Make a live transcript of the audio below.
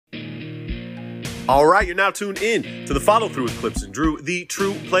All right, you're now tuned in to the Follow Through with Clips and Drew, the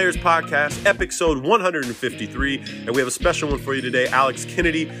True Players Podcast, episode 153. And we have a special one for you today. Alex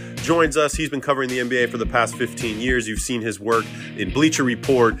Kennedy joins us. He's been covering the NBA for the past 15 years. You've seen his work in Bleacher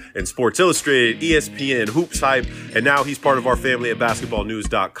Report and Sports Illustrated, ESPN, Hoops Hype, and now he's part of our family at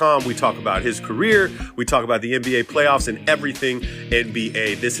basketballnews.com. We talk about his career. We talk about the NBA playoffs and everything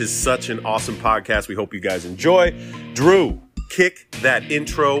NBA. This is such an awesome podcast. We hope you guys enjoy. Drew, kick that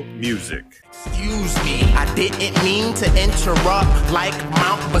intro music. Excuse me, I didn't mean to interrupt like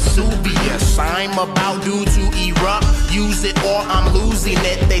Mount Vesuvius. I'm about due to erupt. Use it or I'm losing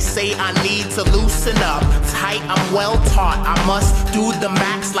it. They say I need to loosen up. Tight, I'm well taught. I must do the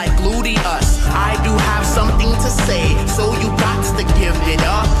max like gluteus. I do have something to say, so you got to give it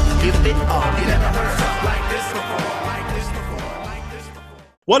up. Give it up. You never heard something like this before. Like this before. Like this before.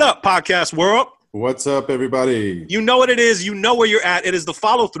 What up, podcast world? What's up, everybody? You know what it is. You know where you're at. It is the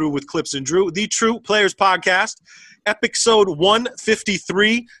Follow Through with Clips and Drew, the True Players Podcast, episode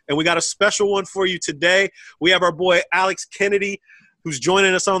 153. And we got a special one for you today. We have our boy Alex Kennedy, who's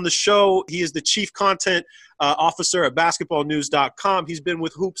joining us on the show. He is the Chief Content Officer at basketballnews.com. He's been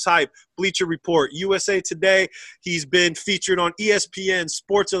with Hoops Hype, Bleacher Report, USA Today. He's been featured on ESPN,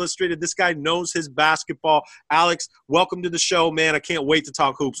 Sports Illustrated. This guy knows his basketball. Alex, welcome to the show, man. I can't wait to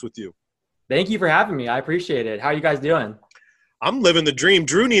talk hoops with you. Thank you for having me. I appreciate it. How are you guys doing? I'm living the dream.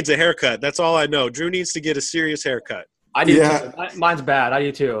 Drew needs a haircut. That's all I know. Drew needs to get a serious haircut. I do too. Mine's bad. I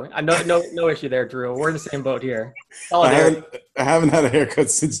do too. No issue there, Drew. We're in the same boat here. I haven't had a haircut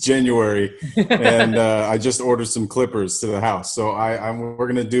since January, and I just ordered some clippers to the house. So we're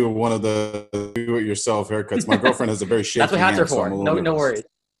gonna do one of the do-it-yourself haircuts. My girlfriend has a very shaky That's what hats hand, are for. So no worries.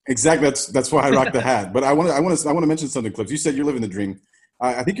 Exactly. That's why I rock the hat. But I want to mention something, Clips. You said you're living the dream.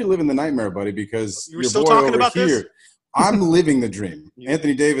 I think you're living the nightmare, buddy, because you were still talking about this? I'm living the dream.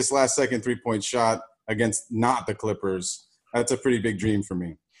 Anthony Davis, last second 3-point shot against not the Clippers. That's a pretty big dream for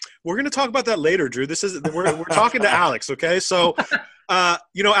me. We're going to talk about that later, Drew. We're talking to Alex, okay? So,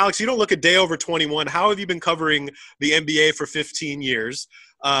 Alex, you don't look a day over 21. How have you been covering the NBA for 15 years?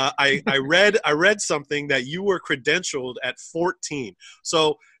 I read something that you were credentialed at 14.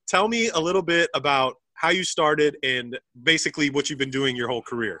 So tell me a little bit about how you started and basically what you've been doing your whole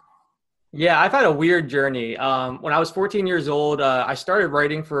career. Yeah, I've had a weird journey. When I was 14 years old, I started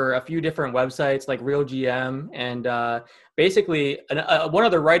writing for a few different websites like Real GM, and basically one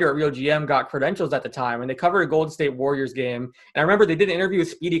other writer at Real GM got credentials at the time, and they covered a Golden State Warriors game. And I remember they did an interview with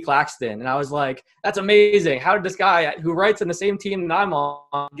Speedy Claxton, and I was like, that's amazing. How did this guy who writes in the same team that I'm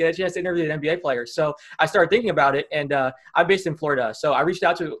on get a chance to interview an NBA player? So I started thinking about it, and I'm based in Florida. So I reached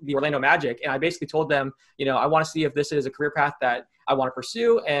out to the Orlando Magic, and I basically told them, I want to see if this is a career path that I want to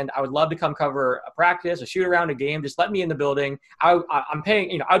pursue, and I would love to come cover a practice, a shoot around, a game. Just let me in the building. I'm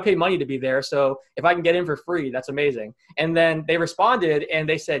paying, I would pay money to be there. So if I can get in for free, that's amazing. And then they responded and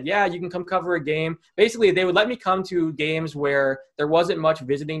they said, yeah, you can come cover a game. Basically, they would let me come to games where there wasn't much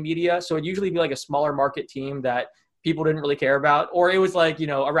visiting media. So it'd usually be like a smaller market team that people didn't really care about, or it was like,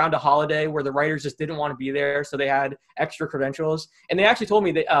 around a holiday where the writers just didn't want to be there. So they had extra credentials. And they actually told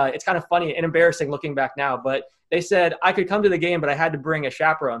me that it's kind of funny and embarrassing looking back now, but they said I could come to the game, but I had to bring a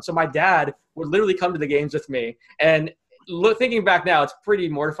chaperone. So my dad would literally come to the games with me. And thinking back now, it's pretty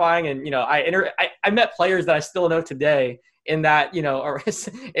mortifying. And, I met players that I still know today in that,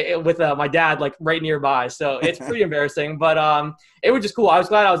 with my dad, like right nearby. So it's pretty embarrassing, but it was just cool. I was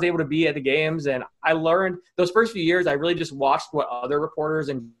glad I was able to be at the games, and I learned those first few years. I really just watched what other reporters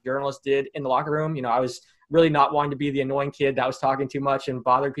and journalists did in the locker room. I was really not wanting to be the annoying kid that was talking too much and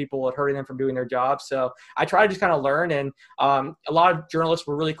bothering people and hurting them from doing their job. So I tried to just kind of learn, and a lot of journalists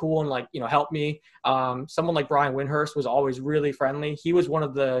were really cool and helped me. Someone like Brian Windhurst was always really friendly. He was one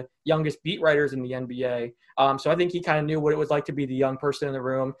of the youngest beat writers in the NBA. So I think he kind of knew what it was like to be the young person in the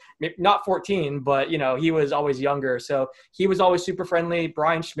room. Not 14, but, he was always younger. So he was always super friendly.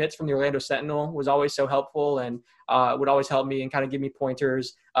 Brian Schmitz from the Orlando Sentinel was always so helpful and would always help me and kind of give me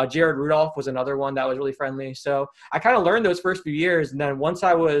pointers. Jared Rudolph was another one that was really friendly. So I kind of learned those first few years. And then once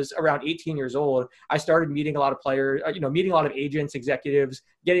I was around 18 years old, I started meeting a lot of players, meeting a lot of agents, executives,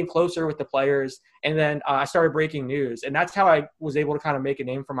 getting closer with the players. And then I started breaking news. And that's how I was able to kind of make a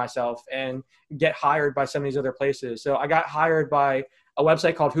name for myself and get hired by some of these other places. So I got hired by a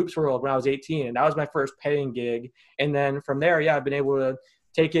website called Hoops World when I was 18, and that was my first paying gig. And then from there, I've been able to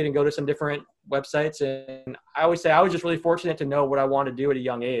take it and go to some different websites. And I always say I was just really fortunate to know what I wanted to do at a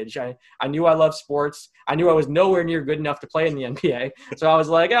young age. I knew I loved sports. I knew I was nowhere near good enough to play in the NBA. So I was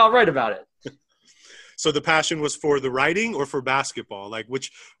like, I'll write about it. So the passion was for the writing or for basketball? Like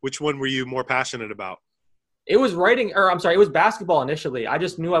which one were you more passionate about? It was writing, or I'm sorry, it was basketball initially. I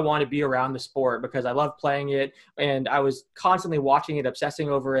just knew I wanted to be around the sport because I loved playing it, and I was constantly watching it, obsessing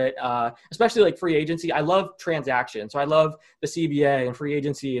over it, especially like free agency. I love transactions. So I love the CBA and free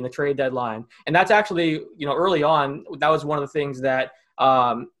agency and the trade deadline. And that's actually, early on, that was one of the things that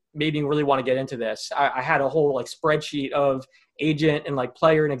made me really want to get into this. I had a whole like spreadsheet of agent and like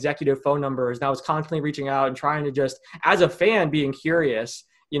player and executive phone numbers. And I was constantly reaching out and trying to just, as a fan, being curious.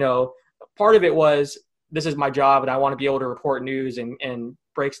 Part of it was, this is my job and I want to be able to report news and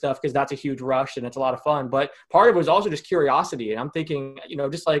break stuff because that's a huge rush and it's a lot of fun. But part of it was also just curiosity. And I'm thinking,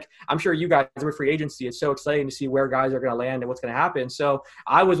 just like I'm sure you guys with free agency, it's so exciting to see where guys are going to land and what's going to happen. So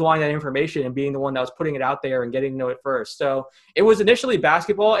I was wanting that information and being the one that was putting it out there and getting to know it first. So it was initially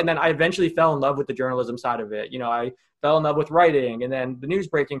basketball. And then I eventually fell in love with the journalism side of it. I fell in love with writing and then the news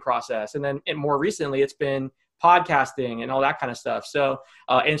breaking process. And then more recently, it's been podcasting and all that kind of stuff. So,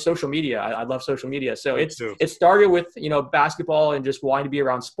 and social media, I love social media. So it started with, basketball and just wanting to be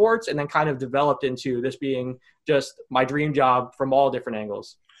around sports, and then kind of developed into this being just my dream job from all different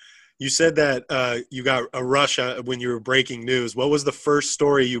angles. You said that you got a rush when you were breaking news. What was the first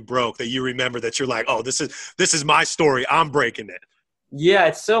story you broke that you remember that you're like, oh, this is my story, I'm breaking it? Yeah,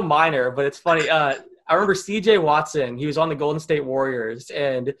 it's so minor, but it's funny. I remember CJ Watson, he was on the Golden State Warriors,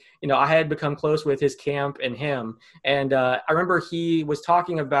 and, I had become close with his camp and him. And I remember he was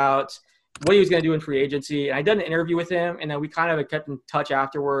talking about what he was going to do in free agency. And I did an interview with him, and then we kind of kept in touch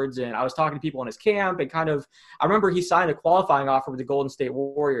afterwards. And I was talking to people in his camp, and I remember he signed a qualifying offer with the Golden State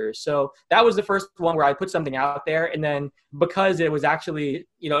Warriors. So that was the first one where I put something out there. And then because it was actually,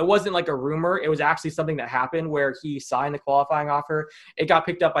 it wasn't like a rumor, it was actually something that happened where he signed the qualifying offer. It got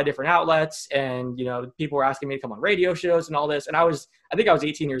picked up by different outlets, and, people were asking me to come on radio shows and all this. And I think I was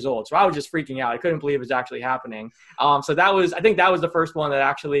 18 years old. So I was just freaking out. I couldn't believe it was actually happening. So I think that was the first one that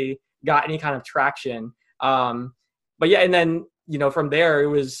actually got any kind of traction. But yeah, and then, from there, it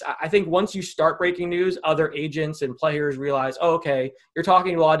was, I think once you start breaking news, other agents and players realize, oh, okay, you're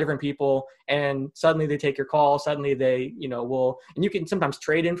talking to a lot of different people, and suddenly they take your call. Suddenly they, and you can sometimes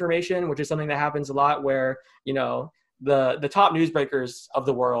trade information, which is something that happens a lot where, the top newsbreakers of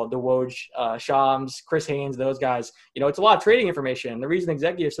the world, the Woj, Shams, Chris Haynes, those guys, it's a lot of trading information. The reason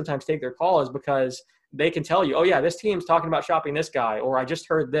executives sometimes take their call is because they can tell you, oh yeah, this team's talking about shopping this guy, or I just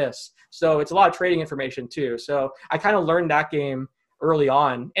heard this. So it's a lot of trading information too. So I kind of learned that game early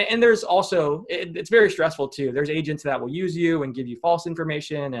on. And there's also, it's very stressful too. There's agents that will use you and give you false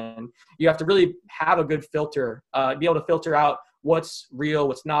information, and you have to really have a good filter, be able to filter out what's real,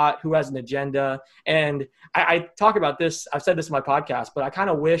 what's not, who has an agenda. And I talk about this, I've said this in my podcast, but I kind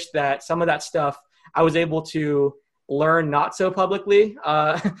of wish that some of that stuff I was able to learn not so publicly,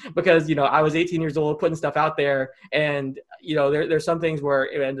 because, I was 18 years old putting stuff out there, and, there's some things where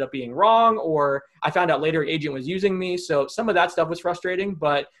it ended up being wrong, or I found out later an agent was using me. So some of that stuff was frustrating,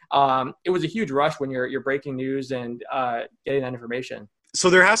 but it was a huge rush when you're breaking news and getting that information. So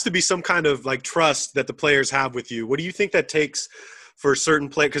there has to be some kind of like trust that the players have with you. What do you think that takes for certain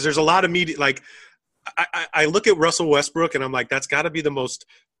players? Because there's a lot of media, like I look at Russell Westbrook and I'm like, that's got to be the most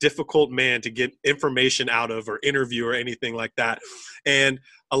difficult man to get information out of, or interview, or anything like that. And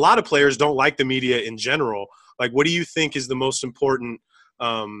a lot of players don't like the media in general. Like, what do you think is the most important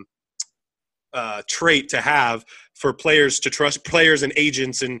trait to have for players to trust, players and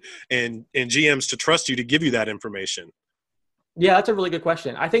agents and GMs to trust you to give you that information? Yeah, that's a really good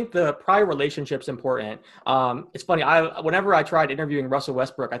question. I think the prior relationship's important. It's funny. Whenever I tried interviewing Russell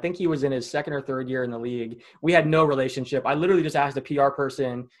Westbrook, I think he was in his second or third year in the league. We had no relationship. I literally just asked a PR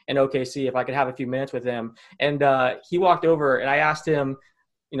person in OKC if I could have a few minutes with him. And he walked over, and I asked him,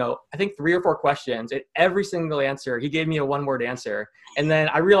 I think 3 or 4 questions. And every single answer, he gave me a one-word answer. And then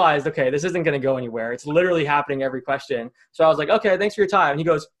I realized, okay, this isn't going to go anywhere. It's literally happening every question. So I was like, okay, thanks for your time. And he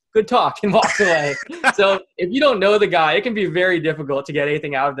goes, good talk, and walked away. So if you don't know the guy, it can be very difficult to get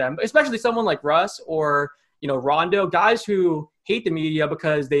anything out of them, especially someone like Russ or, Rondo, guys who hate the media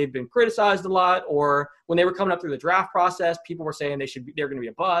because they've been criticized a lot, or when they were coming up through the draft process, people were saying they're going to be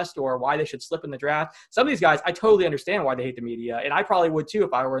a bust, or why they should slip in the draft. Some of these guys, I totally understand why they hate the media. And I probably would too,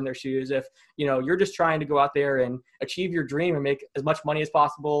 if I were in their shoes. If, you're just trying to go out there and achieve your dream and make as much money as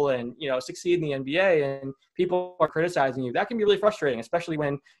possible and, succeed in the NBA, and people are criticizing you, that can be really frustrating, especially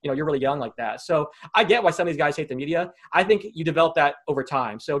when, you're really young like that. So I get why some of these guys hate the media. I think you develop that over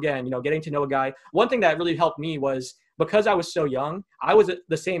time. So again, getting to know a guy. One thing that really helped me was, because I was so young, I was at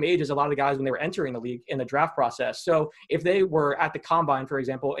the same age as a lot of the guys when they were entering the league in the draft process. So if they were at the combine, for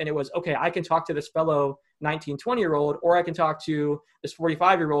example, and it was, okay, I can talk to this fellow 19, 20-year-old, or I can talk to this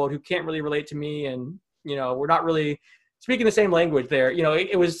 45-year-old who can't really relate to me, and, we're not really speaking the same language there.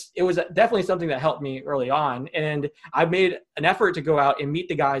 It was definitely something that helped me early on. And I made an effort to go out and meet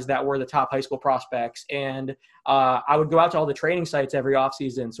the guys that were the top high school prospects. And I would go out to all the training sites every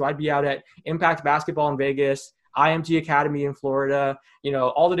offseason. So I'd be out at Impact Basketball in Vegas, IMG Academy in Florida,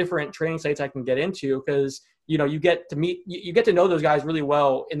 all the different training sites I can get into, because, you get to know those guys really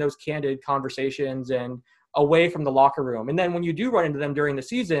well in those candid conversations and away from the locker room. And then when you do run into them during the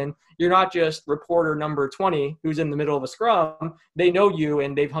season, you're not just reporter number 20 who's in the middle of a scrum. They know you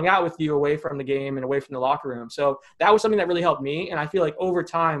and they've hung out with you away from the game and away from the locker room. So that was something that really helped me. And I feel like over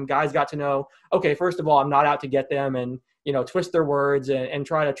time, guys got to know, okay, first of all, I'm not out to get them and, twist their words and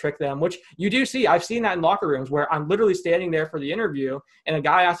try to trick them, which you do see. I've seen that in locker rooms where I'm literally standing there for the interview and a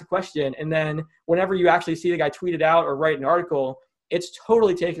guy asks a question. And then whenever you actually see the guy tweet it out or write an article, it's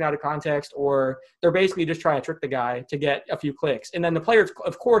totally taken out of context, or they're basically just trying to trick the guy to get a few clicks. And then the players,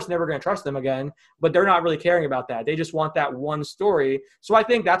 of course, never going to trust them again, but they're not really caring about that. They just want that one story. So I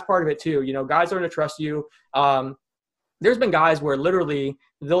think that's part of it too. Guys are going to trust you. There's been guys where literally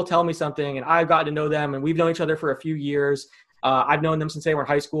they'll tell me something and I've gotten to know them and we've known each other for a few years. I've known them since they were in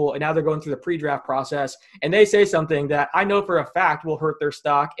high school, and now they're going through the pre-draft process, and they say something that I know for a fact will hurt their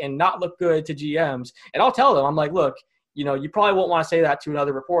stock and not look good to GMs. And I'll tell them, I'm like, look, you probably won't want to say that to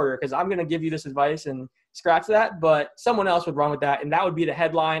another reporter because I'm going to give you this advice and scratch that, but someone else would run with that, and that would be the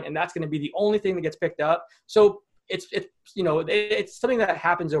headline, and that's going to be the only thing that gets picked up. So it's something that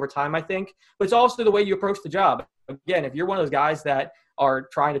happens over time, I think, but it's also the way you approach the job. Again, if you're one of those guys that are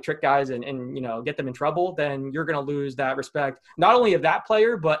trying to trick guys and get them in trouble, then you're going to lose that respect, not only of that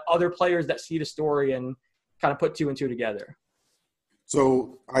player, but other players that see the story and kind of put two and two together.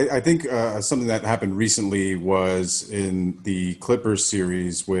 So I think something that happened recently was in the Clippers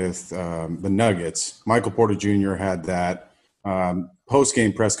series with the Nuggets. Michael Porter Jr. had that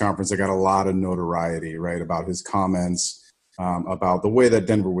post-game press conference that got a lot of notoriety, right, about his comments about the way that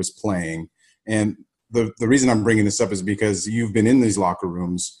Denver was playing. And the reason I'm bringing this up is because you've been in these locker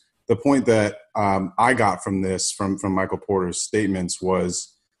rooms. The point that I got from this, from Michael Porter's statements,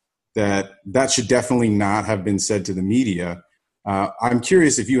 was that should definitely not have been said to the media. I'm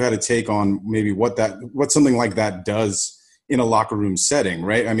curious if you had a take on maybe what something like that does in a locker room setting,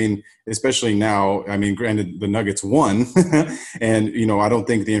 right? I mean, especially now, granted the Nuggets won and, I don't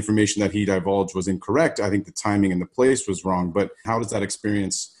think the information that he divulged was incorrect. I think the timing and the place was wrong, but how does that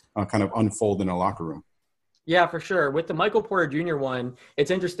experience kind of unfold in a locker room? Yeah, for sure. With the Michael Porter Jr. one, it's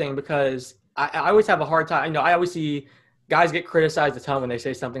interesting because I always have a hard time. I always see guys get criticized a ton when they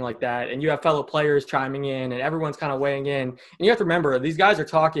say something like that, and you have fellow players chiming in and everyone's kind of weighing in. And you have to remember, these guys are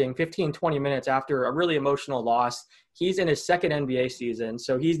talking 15, 20 minutes after a really emotional loss. He's in his second NBA season,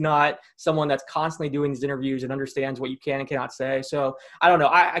 so he's not someone that's constantly doing these interviews and understands what you can and cannot say. So I don't know.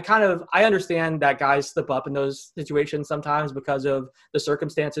 I understand that guys slip up in those situations sometimes because of the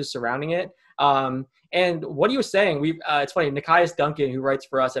circumstances surrounding it. And what he was saying, it's funny, Nikias Duncan, who writes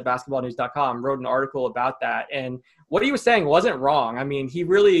for us at basketballnews.com, wrote an article about that. And what he was saying wasn't wrong. I mean, he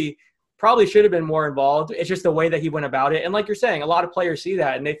really probably should have been more involved. It's just the way that he went about it. And like you're saying, a lot of players see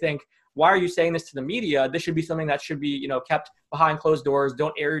that and they think, why are you saying this to the media? This should be something that should be, kept behind closed doors.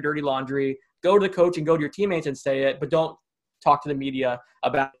 Don't air your dirty laundry. Go to the coach and go to your teammates and say it, but don't talk to the media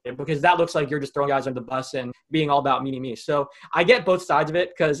about it, because that looks like you're just throwing guys under the bus and being all about me. So I get both sides of it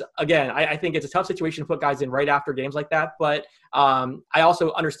because, again, I think it's a tough situation to put guys in right after games like that. But I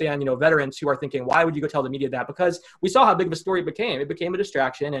also understand, veterans who are thinking, why would you go tell the media that? Because we saw how big of a story it became. It became a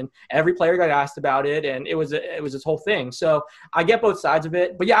distraction, and every player got asked about it, and it was this whole thing. So I get both sides of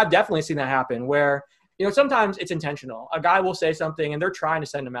it. But, yeah, I've definitely seen that happen where, sometimes it's intentional. A guy will say something, and they're trying to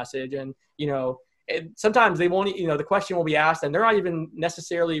send a message, and, sometimes they won't, the question will be asked and they're not even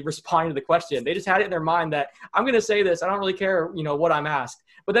necessarily responding to the question. They just had it in their mind that I'm going to say this. I don't really care, what I'm asked.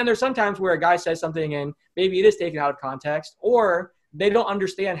 But then there's sometimes where a guy says something and maybe it is taken out of context, or they don't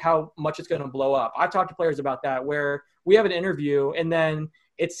understand how much it's going to blow up. I've talked to players about that where we have an interview and then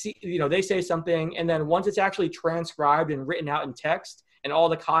it's, they say something. And then once it's actually transcribed and written out in text and all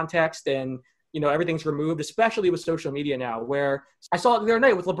the context and, everything's removed, especially with social media now, where I saw it the other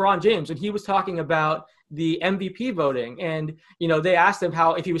night with LeBron James when he was talking about the MVP voting. And, they asked him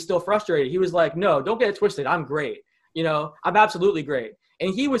if he was still frustrated. He was like, no, don't get it twisted. I'm great. I'm absolutely great.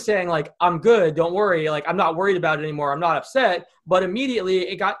 And he was saying I'm good. Don't worry. I'm not worried about it anymore. I'm not upset. But immediately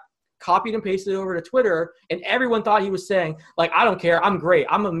it got copied and pasted over to Twitter. And everyone thought he was saying I don't care. I'm great.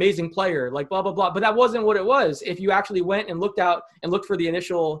 I'm an amazing player, blah, blah, blah. But that wasn't what it was. If you actually went and looked for the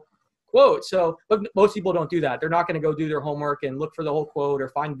initial quote. So, but most people don't do that. They're not going to go do their homework and look for the whole quote or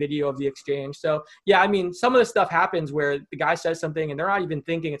find video of the exchange. So yeah, I mean, some of the stuff happens where the guy says something and they're not even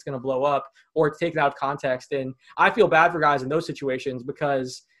thinking it's going to blow up, or it's taken out of context. And I feel bad for guys in those situations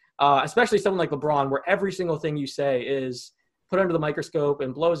because especially someone like LeBron, where every single thing you say is put under the microscope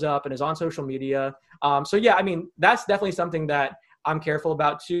and blows up and is on social media. So yeah, I mean, that's definitely something that I'm careful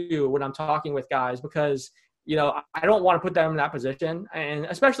about too when I'm talking with guys, because, you know, I don't want to put them in that position. And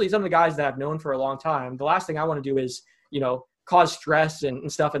especially some of the guys that I've known for a long time, the last thing I want to do is, you know, cause stress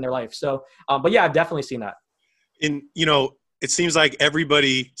and stuff in their life. So, but yeah, I've definitely seen that. And, you know, it seems like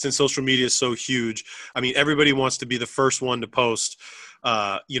everybody, since social media is so huge, I mean, everybody wants to be the first one to post,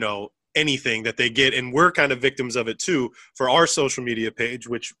 you know, anything that they get. And we're kind of victims of it too for our social media page,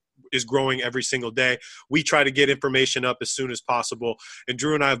 which is growing every single day. We try to get information up as soon as possible. And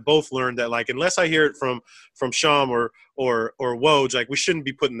Drew and I have both learned that, like, unless I hear it from Sham or Woj, like, we shouldn't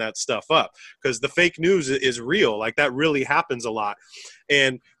be putting that stuff up, because the fake news is real. Like, that really happens a lot.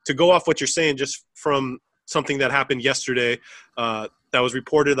 And to go off what you're saying, just from something that happened yesterday, that was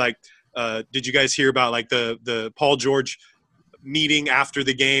reported, like, did you guys hear about, like, the Paul George meeting after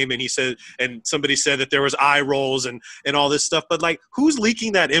the game, and he said, and somebody said that there was eye rolls and all this stuff, but, like, who's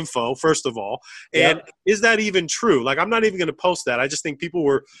leaking that info, first of all? And is that even true? Like, I'm not even going to post that. I just think people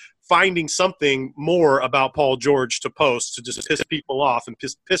were finding something more about Paul George to post to just piss people off and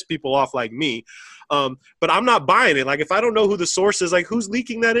piss people off like me. But I'm not buying it. Like, if I don't know who the source is, like, who's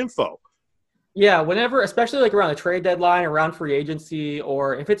leaking that info? Yeah, whenever, especially like around the trade deadline, around free agency,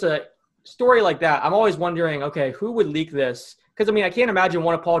 or if it's a story like that, I'm always wondering, okay, who would leak this? Because, I mean, I can't imagine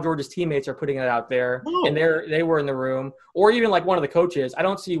one of Paul George's teammates are putting it out there, and they were in the room, or even like one of the coaches. I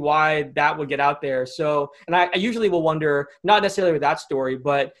don't see why that would get out there. So, and I usually will wonder, not necessarily with that story,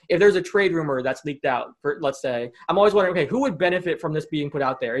 but if there's a trade rumor that's leaked out, for, let's say, I'm always wondering, okay, who would benefit from this being put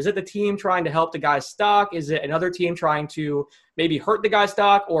out there? Is it the team trying to help the guy's stock? Is it another team trying to maybe hurt the guy's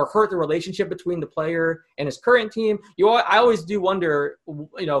stock or hurt the relationship between the player and his current team? I always do wonder,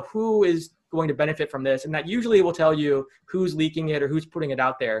 you know, who is going to benefit from this, and that usually will tell you who's leaking it or who's putting it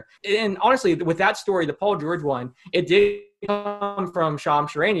out there. And honestly, with that story, the Paul George one, it did come from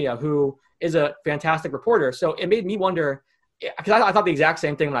Shams Charania, who is a fantastic reporter. So it made me wonder, because I thought the exact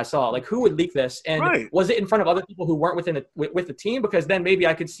same thing when I saw it, like, who would leak this, and was it in front of other people who weren't with the team? Because then maybe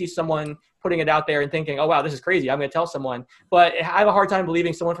I could see someone putting it out there and thinking, oh wow, this is crazy, I'm going to tell someone. But I have a hard time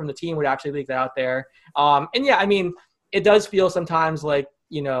believing someone from the team would actually leak that out there. And yeah, I mean, it does feel sometimes like,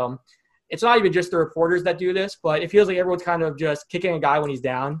 you know, it's not even just the reporters that do this, but it feels like everyone's kind of just kicking a guy when he's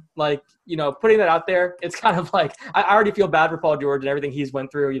down. Like, you know, putting that out there, it's kind of like, I already feel bad for Paul George and everything he's went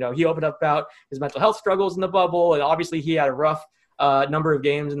through. You know, he opened up about his mental health struggles in the bubble, and obviously he had a rough number of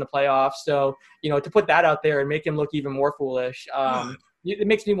games in the playoffs. So, you know, to put that out there and make him look even more foolish, it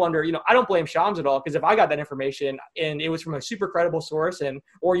makes me wonder, you know, I don't blame Shams at all, because if I got that information and it was from a super credible source,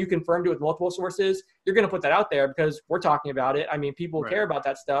 or you confirmed it with multiple sources, you're going to put that out there because we're talking about it. I mean, people care about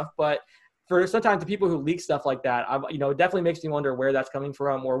that stuff, but for sometimes the people who leak stuff like that, you know, it definitely makes me wonder where that's coming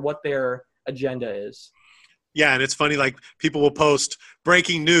from or what their agenda is. Yeah, and it's funny, like, people will post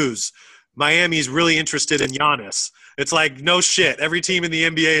breaking news: Miami's really interested in Giannis. It's like, no shit. Every team in the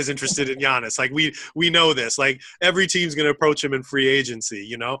NBA is interested in Giannis. Like, we know this. Like, every team's going to approach him in free agency,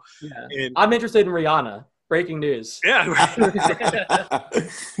 you know? Yeah. And I'm interested in Rihanna. Breaking news. Yeah.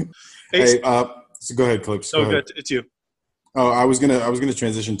 Hey, so go ahead, Clips. So good. It's you. Oh, I was gonna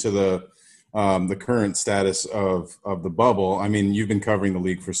transition to the current status of the bubble. I mean, you've been covering the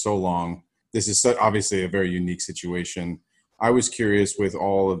league for so long. This is obviously a very unique situation. I was curious, with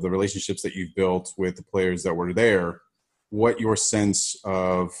all of the relationships that you've built with the players that were there, what your sense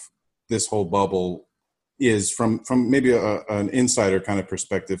of this whole bubble is from maybe an insider kind of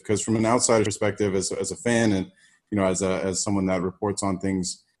perspective. Because from an outsider perspective, as a fan and, you know, as someone that reports on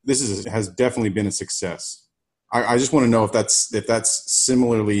things, this has definitely been a success. I just want to know if that's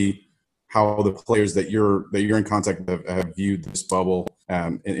similarly how the players that you're in contact with have viewed this bubble.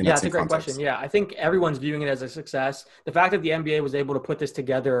 In yeah, that's a great question. Yeah, I think everyone's viewing it as a success. The fact that the NBA was able to put this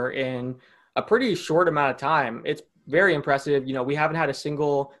together in a pretty short amount of time, it's very impressive. You know, we haven't had a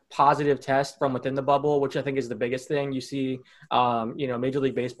single positive test from within the bubble, which I think is the biggest thing. You see, you know, Major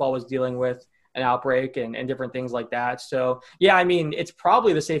League Baseball was dealing with an outbreak and different things like that. So yeah, I mean, it's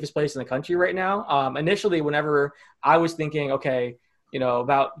probably the safest place in the country right now. Initially, whenever I was thinking, okay, you know,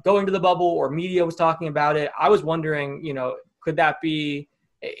 about going to the bubble, or media was talking about it, I was wondering, you know,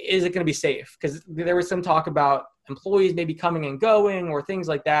 is it going to be safe? Because there was some talk about employees maybe coming and going or things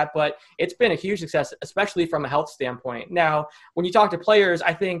like that, but it's been a huge success, especially from a health standpoint. Now, when you talk to players,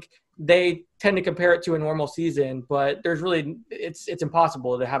 I think they tend to compare it to a normal season, but it's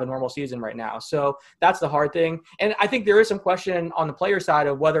impossible to have a normal season right now. So that's the hard thing. And I think there is some question on the player side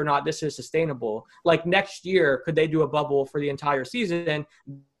of whether or not this is sustainable. Like next year, could they do a bubble for the entire season?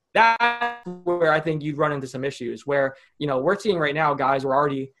 That's where I think you'd run into some issues where, we're seeing right now guys are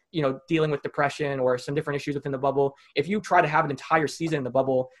already, dealing with depression or some different issues within the bubble. If you try to have an entire season in the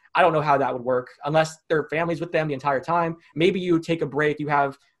bubble, I don't know how that would work unless their family's with them the entire time. Maybe you take a break. You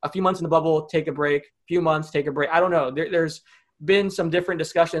have a few months in the bubble, take a break, few months, take a break. I don't know. There's been some different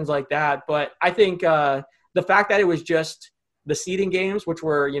discussions like that. But I think the fact that it was just the seeding games, which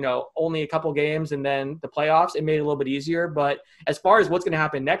were, only a couple games and then the playoffs, it made it a little bit easier. But as far as what's going to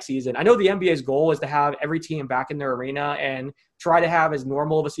happen next season, I know the NBA's goal is to have every team back in their arena and try to have as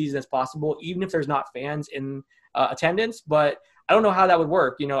normal of a season as possible, even if there's not fans in attendance. But I don't know how that would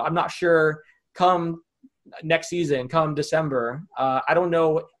work. I'm not sure come next season, come December, I don't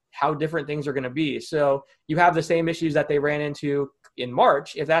know how different things are going to be. So you have the same issues that they ran into in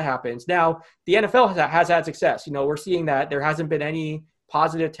March, if that happens. Now, the NFL has had success. We're seeing that there hasn't been any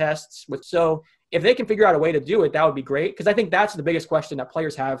positive tests. So if they can figure out a way to do it, that would be great. Because I think that's the biggest question that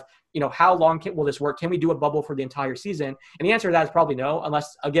players have. How long will this work? Can we do a bubble for the entire season? And the answer to that is probably no,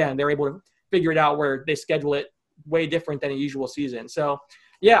 unless, again, they're able to figure it out where they schedule it way different than a usual season. So,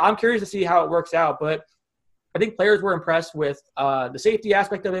 yeah, I'm curious to see how it works out. But I think players were impressed with the safety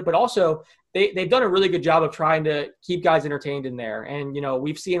aspect of it, but also they've done a really good job of trying to keep guys entertained in there. And,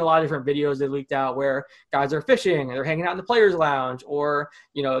 we've seen a lot of different videos that leaked out where guys are fishing and they're hanging out in the players lounge, or,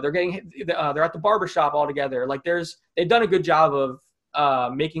 they're at the barbershop all together. Like they've done a good job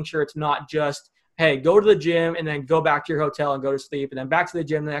of making sure it's not just, hey, go to the gym and then go back to your hotel and go to sleep and then back to the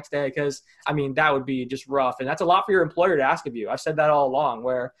gym the next day. Because, that would be just rough. And that's a lot for your employer to ask of you. I've said that all along,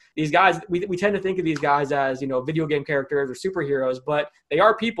 where these guys, we tend to think of these guys as, video game characters or superheroes, but they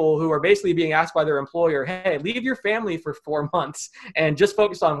are people who are basically being asked by their employer, hey, leave your family for 4 months and just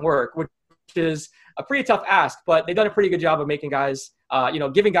focus on work, which is a pretty tough ask. But they've done a pretty good job of making guys,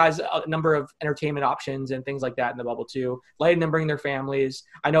 giving guys a number of entertainment options and things like that in the bubble too, letting them bring their families.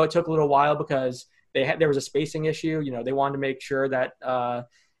 I know it took a little while because there was a spacing issue. They wanted to make sure that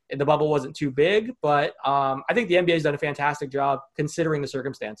the bubble wasn't too big, but I think the NBA has done a fantastic job considering the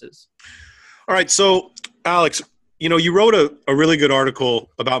circumstances. All right. So Alex, you wrote a really good article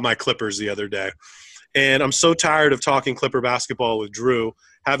about my Clippers the other day, and I'm so tired of talking Clipper basketball with Drew.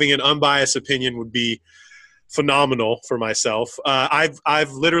 Having an unbiased opinion would be phenomenal for myself.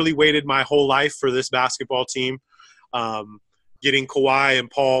 I've literally waited my whole life for this basketball team. Getting Kawhi and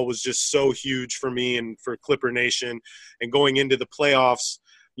Paul was just so huge for me and for Clipper Nation. And going into the playoffs,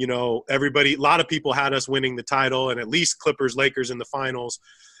 a lot of people had us winning the title, and at least Clippers, Lakers in the finals.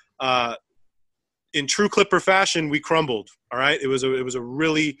 In true Clipper fashion, we crumbled. All right. It was a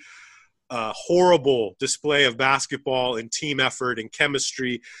really horrible display of basketball and team effort and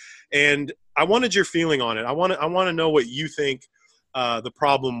chemistry. And I wanted your feeling on it. I want to know what you think the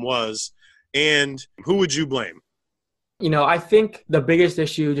problem was, and who would you blame? I think the biggest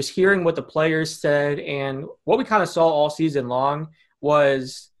issue, just hearing what the players said and what we kind of saw all season long,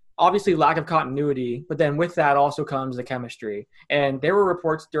 was obviously lack of continuity, but then with that also comes the chemistry. And there were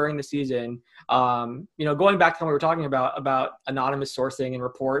reports during the season, going back to when we were talking about anonymous sourcing and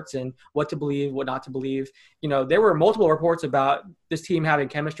reports and what to believe, what not to believe. There were multiple reports about this team having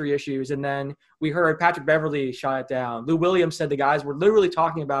chemistry issues. And then we heard Patrick Beverley shut it down. Lou Williams said the guys were literally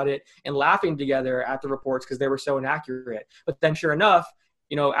talking about it and laughing together at the reports because they were so inaccurate. But then sure enough,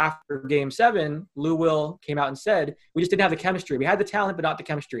 after Game 7, Lou Will came out and said, we just didn't have the chemistry. We had the talent, but not the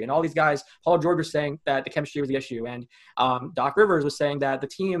chemistry. And all these guys, Paul George was saying that the chemistry was the issue. And Doc Rivers was saying that the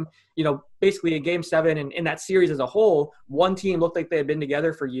team, basically in Game 7 and in that series as a whole, one team looked like they had been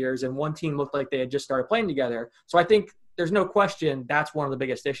together for years and one team looked like they had just started playing together. So I think there's no question that's one of the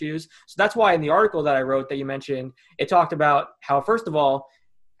biggest issues. So that's why in the article that I wrote that you mentioned, it talked about how, first of all,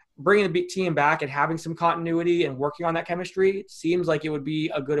 bringing the team back and having some continuity and working on that chemistry seems like it would be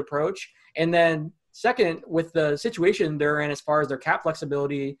a good approach. And then second, with the situation they're in as far as their cap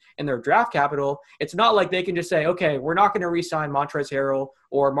flexibility and their draft capital, it's not like they can just say, okay, we're not going to re-sign Montrezl Harrell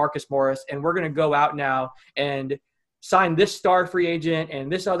or Marcus Morris, and we're going to go out now and sign this star free agent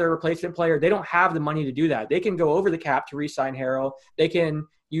and this other replacement player. They don't have the money to do that. They can go over the cap to re-sign Harrell. They can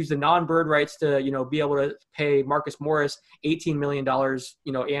use the non-bird rights to, be able to pay Marcus Morris $18 million,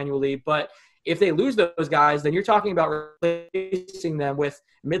 annually. But if they lose those guys, then you're talking about replacing them with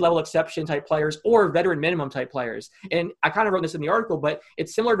mid-level exception type players or veteran minimum type players. And I kind of wrote this in the article, but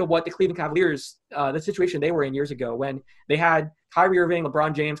it's similar to what the Cleveland Cavaliers, the situation they were in years ago when they had Kyrie Irving,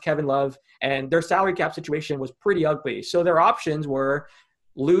 LeBron James, Kevin Love, and their salary cap situation was pretty ugly. So their options were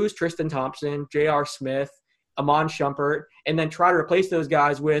lose Tristan Thompson, J.R. Smith, Amon Shumpert, and then try to replace those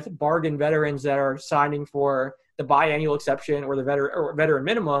guys with bargain veterans that are signing for the biannual exception or the veteran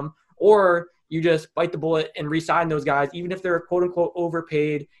minimum, or you just bite the bullet and re-sign those guys, even if they're quote unquote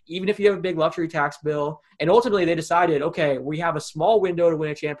overpaid, even if you have a big luxury tax bill. And ultimately they decided, okay, we have a small window to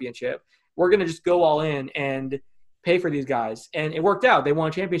win a championship. We're going to just go all in and pay for these guys. And it worked out. They won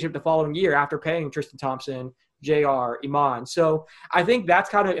a championship the following year after paying Tristan Thompson, JR, Iman. So I think that's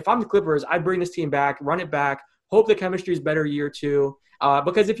kind of, if I'm the Clippers, I'd bring this team back, run it back, hope the chemistry is better year two.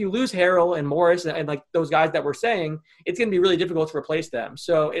 Because if you lose Harrell and Morris and like those guys that we're saying, it's going to be really difficult to replace them.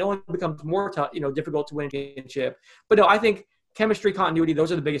 So it only becomes more difficult to win a championship. But no, I think chemistry, continuity,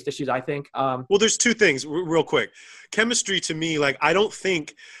 those are the biggest issues, I think. Well, there's two things real quick. Chemistry to me, like I don't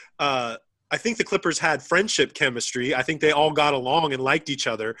think I think the Clippers had friendship chemistry. I think they all got along and liked each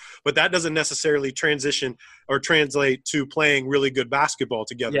other, but that doesn't necessarily transition or translate to playing really good basketball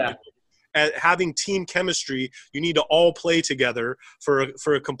together. Yeah. Having team chemistry, you need to all play together for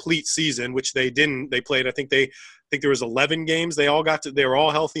a complete season, which they didn't. They played, I think there was 11 games. They were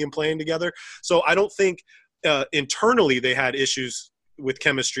all healthy and playing together. So I don't think internally they had issues with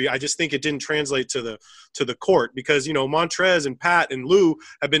chemistry. I just think it didn't translate to the court because, Montrez and Pat and Lou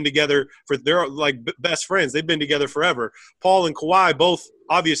have been together they're like best friends. They've been together forever. Paul and Kawhi both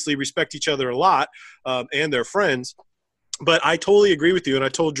obviously respect each other a lot and they're friends. But I totally agree with you, and I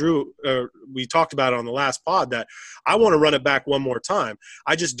told Drew, we talked about it on the last pod, that I want to run it back one more time.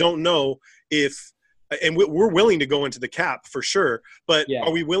 I just don't know if – and we're willing to go into the cap for sure, but Are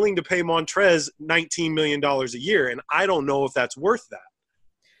we willing to pay Montrez $19 million a year? And I don't know if that's worth that.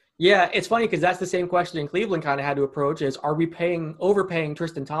 Yeah, it's funny because that's the same question in Cleveland kind of had to approach is, are we overpaying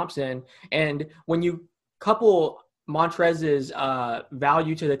Tristan Thompson? And when you couple – Montrez's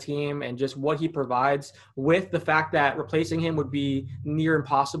value to the team and just what he provides with the fact that replacing him would be near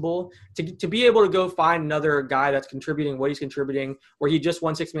impossible to be able to go find another guy that's contributing what he's contributing, where he just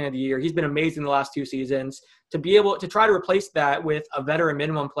won Sixth Man of the Year. He's been amazing the last 2 seasons. To be able to try to replace that with a veteran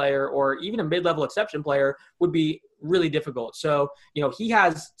minimum player or even a mid-level exception player would be really difficult. So, he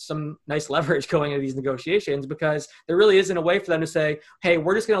has some nice leverage going into these negotiations because there really isn't a way for them to say, hey,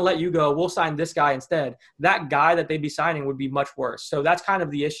 we're just going to let you go. We'll sign this guy instead. That guy that they'd be signing would be much worse. So that's kind of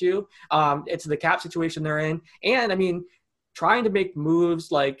the issue. It's the cap situation they're in. And, trying to make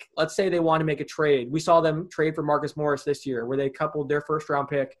moves like, let's say they want to make a trade. We saw them trade for Marcus Morris this year where they coupled their first-round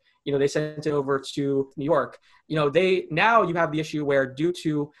pick. They sent it over to New York. Now you have the issue where due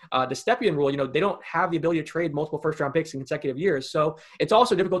to the Stepien rule, they don't have the ability to trade multiple first-round picks in consecutive years. So it's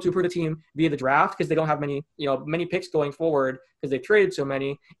also difficult to improve the team via the draft because they don't have many picks going forward because they've traded so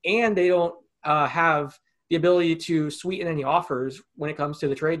many, and they don't have the ability to sweeten any offers when it comes to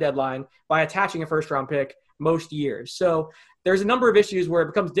the trade deadline by attaching a first-round pick most years. So there's a number of issues where it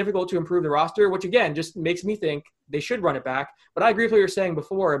becomes difficult to improve the roster, which again, just makes me think they should run it back. But I agree with what you were saying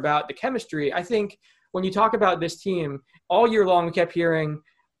before about the chemistry. I think when you talk about this team all year long, we kept hearing,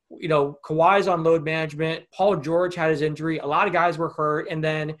 Kawhi's on load management. Paul George had his injury. A lot of guys were hurt. And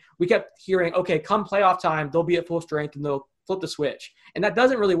then we kept hearing, okay, come playoff time, they'll be at full strength and they'll flip the switch. And that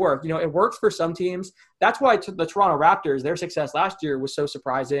doesn't really work. It works for some teams. That's why the Toronto Raptors, their success last year was so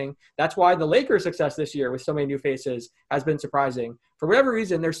surprising. That's why the Lakers' success this year with so many new faces has been surprising. For whatever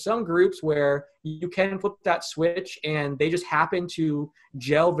reason, there's some groups where you can flip that switch and they just happen to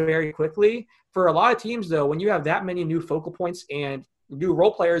gel very quickly. For a lot of teams, though, when you have that many new focal points and new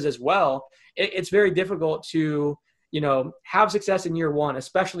role players as well, it's very difficult to have success in year one,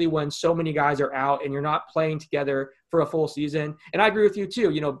 especially when so many guys are out and you're not playing together for a full season. And I agree with you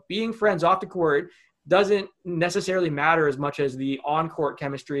too. Being friends off the court doesn't necessarily matter as much as the on-court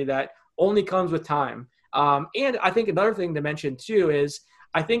chemistry that only comes with time. And I think another thing to mention too is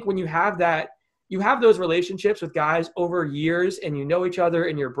I think when you have those relationships with guys over years and each other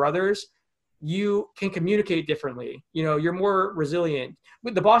and you're brothers, you can communicate differently. You're more resilient.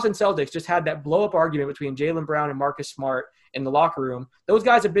 The Boston Celtics just had that blow-up argument between Jaylen Brown and Marcus Smart in the locker room. Those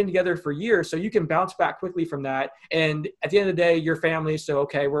guys have been together for years, so you can bounce back quickly from that. And at the end of the day, you're family, so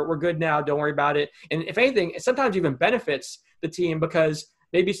okay, we're good now. Don't worry about it. And if anything, it sometimes even benefits the team because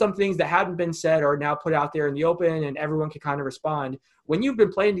maybe some things that hadn't been said are now put out there in the open and everyone can kind of respond. When you've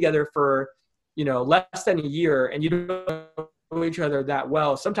been playing together for, less than a year and you don't know each other that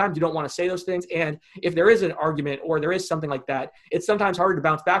well, sometimes you don't want to say those things. And if there is an argument or there is something like that, it's sometimes harder to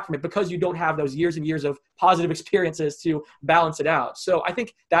bounce back from it because you don't have those years and years of positive experiences to balance it out. So I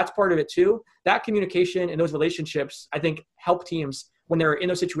think that's part of it too. That communication and those relationships, I think, help teams when they're in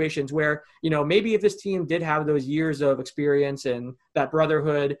those situations where, maybe if this team did have those years of experience and that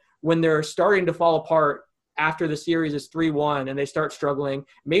brotherhood, when they're starting to fall apart after the series is 3-1 and they start struggling,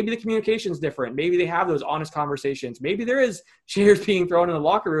 maybe the communication's different. Maybe they have those honest conversations. Maybe there is chairs being thrown in the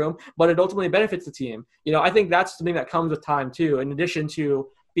locker room, but it ultimately benefits the team. I think that's something that comes with time too, in addition to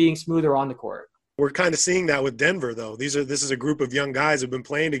being smoother on the court. We're kind of seeing that with Denver, though. This is a group of young guys who've been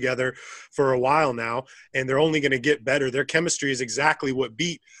playing together for a while now, and they're only going to get better. Their chemistry is exactly what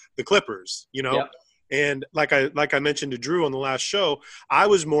beat the Clippers, Yep. And like I mentioned to Drew on the last show, I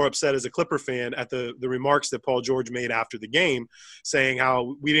was more upset as a Clipper fan at the remarks that Paul George made after the game, saying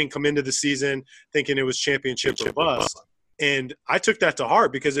how we didn't come into the season thinking it was championship us. And I took that to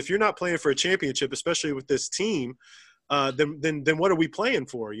heart, because if you're not playing for a championship, especially with this team, then what are we playing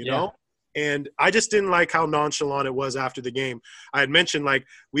for, you know? And I just didn't like how nonchalant it was after the game. I had mentioned,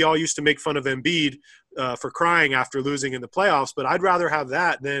 we all used to make fun of Embiid for crying after losing in the playoffs, but I'd rather have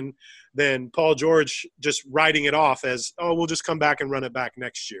that than Paul George just writing it off as, oh, we'll just come back and run it back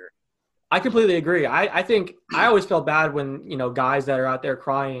next year. I completely agree. I think I always felt bad when, guys that are out there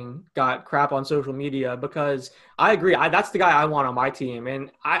crying got crap on social media, because I agree. That's the guy I want on my team.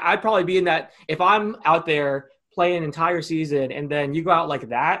 And I'd probably be in that. If I'm out there play an entire season and then you go out like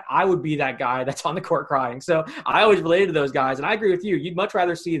that, I would be that guy that's on the court crying. So I always related to those guys, and I agree with you. You'd much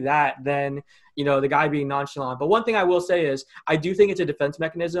rather see that than, the guy being nonchalant. But one thing I will say is I do think it's a defense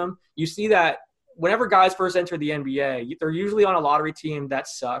mechanism. You see that whenever guys first enter the NBA, they're usually on a lottery team that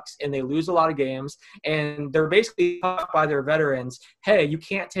sucks and they lose a lot of games, and they're basically taught by their veterans, hey, you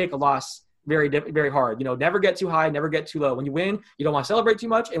can't take a loss very, very hard. Never get too high, never get too low. When you win, you don't want to celebrate too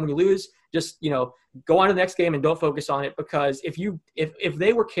much. And when you lose, just, go on to the next game and don't focus on it. Because if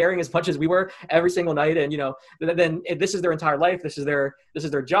they were caring as much as we were every single night, and, then if this is their entire life, this is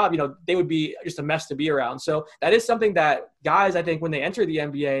their job, they would be just a mess to be around. So that is something that guys, I think when they enter the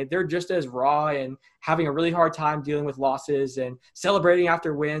NBA, they're just as raw and having a really hard time dealing with losses and celebrating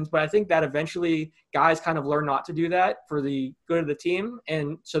after wins. But I think that eventually guys kind of learn not to do that for the good of the team,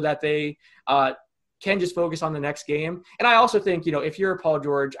 and so that they can just focus on the next game. And I also think, if you're Paul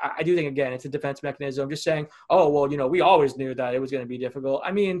George, I do think, again, it's a defense mechanism, just saying, oh, well, we always knew that it was going to be difficult.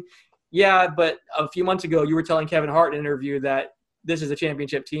 I mean, yeah, but a few months ago, you were telling Kevin Hart in an interview that this is a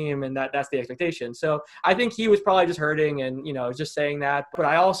championship team and that's the expectation. So I think he was probably just hurting and, just saying that. But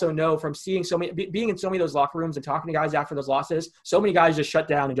I also know from seeing being in so many of those locker rooms and talking to guys after those losses, so many guys just shut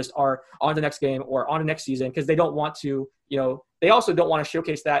down and just are on to the next game or on to next season, because they don't want to, they also don't want to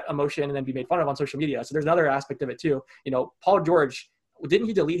showcase that emotion and then be made fun of on social media. So there's another aspect of it too. Paul George, didn't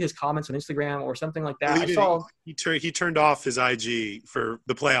he delete his comments on Instagram or something like that? He turned off his IG for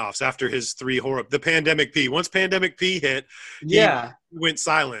the playoffs after his the Pandemic P. Once Pandemic P hit, he went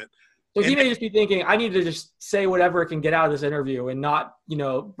silent. So he may just be thinking, I need to just say whatever can get out of this interview and not,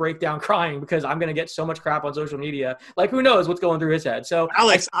 break down crying, because I'm going to get so much crap on social media. Who knows what's going through his head. So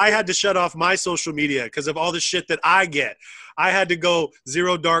Alex, I had to shut off my social media because of all the shit that I get. I had to go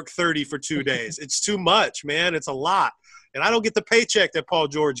 0 dark 30 for 2 days. It's too much, man. It's a lot. And I don't get the paycheck that Paul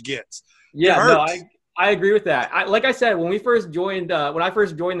George gets. Yeah, no, I agree with that. Like I said, when I first joined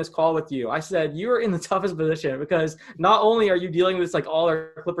this call with you, I said you're in the toughest position, because not only are you dealing with all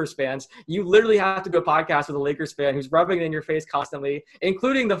our Clippers fans, you literally have to do a podcast with a Lakers fan who's rubbing it in your face constantly,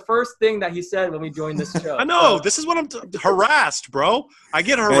 including the first thing that he said when we joined this show. I know. This is what I'm harassed, bro. I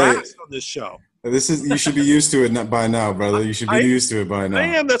get harassed on this show. You should be used to it by now, brother. You should be used to it by now. I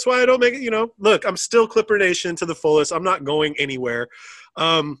am. That's why I don't make it, look, I'm still Clipper Nation to the fullest. I'm not going anywhere.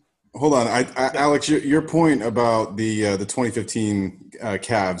 Hold on. Alex, your point about the 2015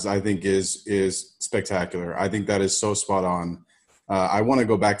 Cavs, I think is spectacular. I think that is so spot on. I want to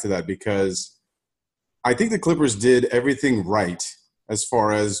go back to that, because I think the Clippers did everything right as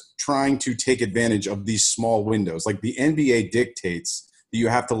far as trying to take advantage of these small windows. The NBA dictates that you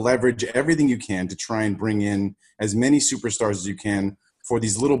have to leverage everything you can to try and bring in as many superstars as you can for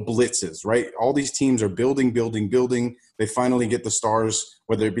these little blitzes, right? All these teams are building. They finally get the stars,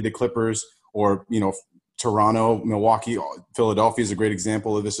 whether it be the Clippers or, Toronto, Milwaukee, Philadelphia is a great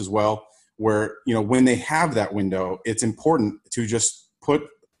example of this as well, where, when they have that window, it's important to just put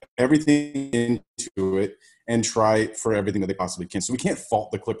everything into it and try for everything that they possibly can. So we can't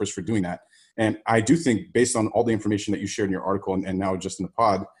fault the Clippers for doing that. And I do think, based on all the information that you shared in your article and now just in the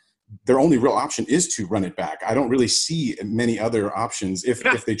pod, their only real option is to run it back. I don't really see many other options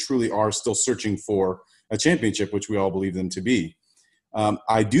if they truly are still searching for a championship, which we all believe them to be.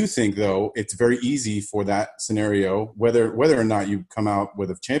 I do think, though, it's very easy for that scenario, whether or not you come out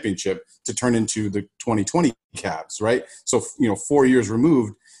with a championship, to turn into the 2020 Cavs, right? So, 4 years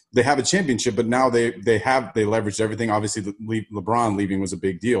removed, they have a championship, but now they leveraged everything. Obviously, LeBron leaving was a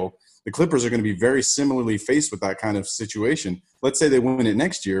big deal. The Clippers are going to be very similarly faced with that kind of situation. Let's say they win it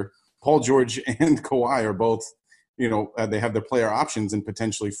next year. Paul George and Kawhi are both, they have their player options and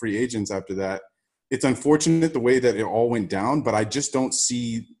potentially free agents after that. It's unfortunate the way that it all went down, but I just don't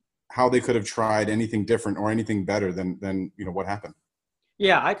see how they could have tried anything different or anything better than what happened.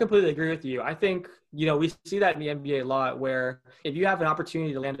 Yeah, I completely agree with you. I think, we see that in the NBA a lot where if you have an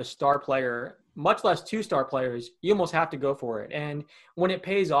opportunity to land a star player, much less 2 star players, you almost have to go for it. And when it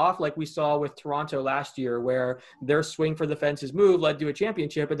pays off, like we saw with Toronto last year, where their swing for the fences move led to a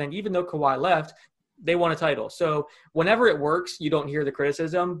championship, and then even though Kawhi left, they won a title. So whenever it works, you don't hear the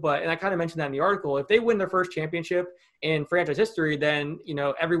criticism. And I kind of mentioned that in the article, if they win their first championship in franchise history, then,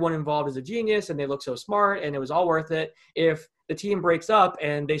 everyone involved is a genius and they look so smart and it was all worth it. If the team breaks up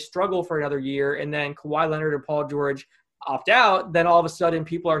and they struggle for another year and then Kawhi Leonard and Paul George opt out, then all of a sudden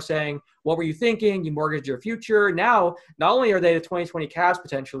people are saying, what were you thinking? You mortgaged your future. Now, not only are they the 2020 Cavs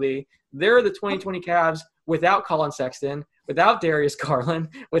potentially, they're the 2020 Cavs without Colin Sexton, without Darius Garland,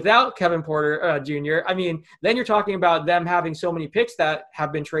 without Kevin Porter Jr. I mean, then you're talking about them having so many picks that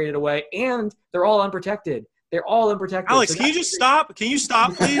have been traded away, and they're all unprotected. They're all unprotected. Alex, can you just stop? Can you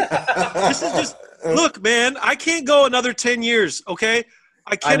stop, please? This is just – look, man, I can't go another 10 years, okay?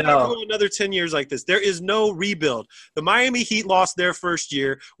 I cannot go another 10 years like this. There is no rebuild. The Miami Heat lost their first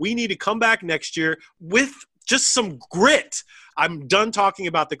year. We need to come back next year with just some grit. I'm done talking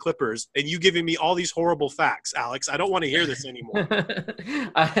about the Clippers and you giving me all these horrible facts, Alex. I don't want to hear this anymore.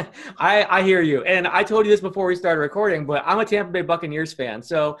 I hear you. And I told you this before we started recording, but I'm a Tampa Bay Buccaneers fan.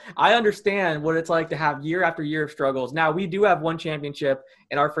 So I understand what it's like to have year after year of struggles. Now, we do have one championship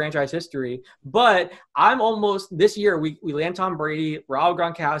in our franchise history, but I'm almost – this year we land Tom Brady, Rob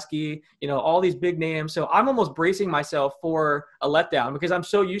Gronkowski, all these big names. So I'm almost bracing myself for a letdown because I'm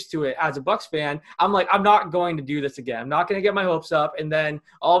so used to it as a Bucs fan. I'm like, I'm not going to do this again. I'm not going to get my hopes up. And then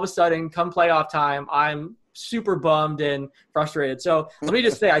all of a sudden, come playoff time, I'm super bummed and frustrated. So let me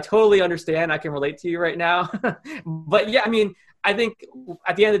just say, I totally understand. I can relate to you right now. But yeah, I mean, I think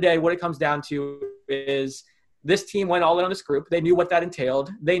at the end of the day, what it comes down to is this team went all in on this group. They knew what that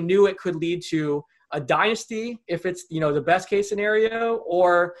entailed. They knew it could lead to a dynasty if it's, the best case scenario,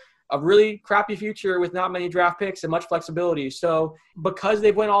 or a really crappy future with not many draft picks and much flexibility. So because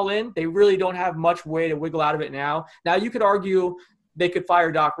they've went all in, they really don't have much way to wiggle out of it now. Now, you could argue they could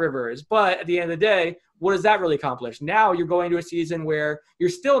fire Doc Rivers, but at the end of the day, what does that really accomplish? Now you're going to a season where you're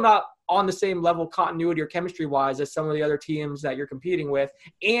still not on the same level continuity or chemistry-wise as some of the other teams that you're competing with,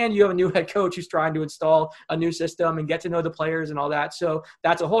 and you have a new head coach who's trying to install a new system and get to know the players and all that. So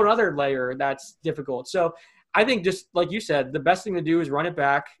that's a whole other layer that's difficult. So I think, just like you said, the best thing to do is run it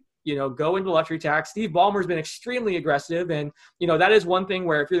back, go into luxury tax. Steve Ballmer's been extremely aggressive. And, that is one thing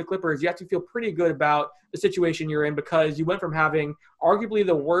where if you're the Clippers, you have to feel pretty good about the situation you're in, because you went from having arguably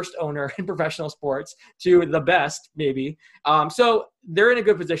the worst owner in professional sports to the best, maybe. So they're in a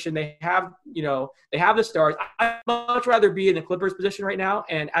good position. They have, they have the stars. I'd much rather be in the Clippers position right now,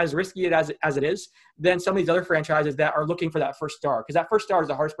 and as risky as it is, than some of these other franchises that are looking for that first star, because that first star is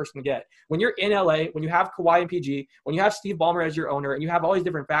the hardest person to get. When you're in LA, when you have Kawhi and PG, when you have Steve Ballmer as your owner, and you have all these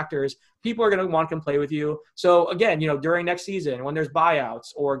different factors, people are going to want to come play with you. So again, during next season, when there's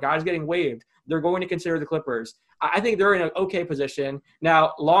buyouts or guys getting waived, they're going to consider the Clippers. I think they're in an okay position.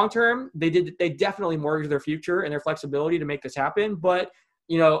 Now, long term, they definitely mortgaged their future and their flexibility to make this happen. But,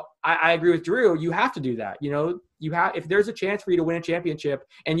 I agree with Drew. You have to do that. If there's a chance for you to win a championship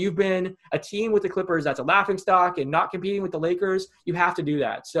and you've been a team with the Clippers that's a laughingstock and not competing with the Lakers, you have to do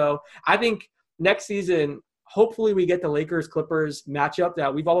that. So I think next season, hopefully we get the Lakers-Clippers matchup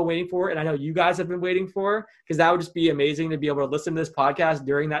that we've all been waiting for, and I know you guys have been waiting for, because that would just be amazing to be able to listen to this podcast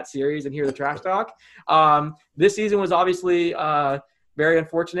during that series and hear the trash talk. This season was obviously very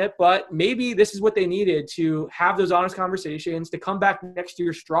unfortunate, but maybe this is what they needed to have those honest conversations, to come back next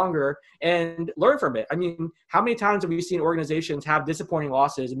year stronger and learn from it. I mean, how many times have we seen organizations have disappointing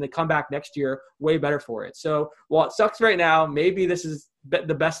losses and they come back next year way better for it? So while it sucks right now, maybe this is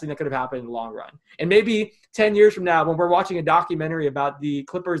the best thing that could have happened in the long run. And maybe 10 years from now, when we're watching a documentary about the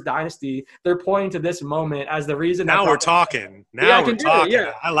Clippers dynasty, they're pointing to this moment as the reason. Now we're talking. Now we're talking.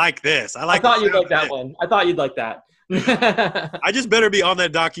 Yeah. I like this. I thought you'd like that one. I thought you'd like that. I just better be on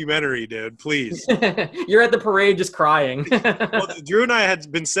that documentary, dude, please. You're at the parade just crying. Well, Drew and I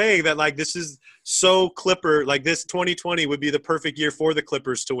had been saying that, this is so Clipper, this 2020 would be the perfect year for the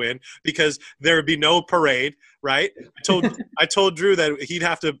Clippers to win, because there would be no parade, right? I told Drew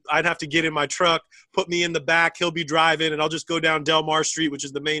that I'd have to get in my truck, put me in the back, he'll be driving, and I'll just go down Del Mar Street, which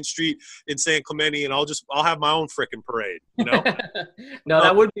is the main street in San Clemente, and I'll have my own frickin' parade, No,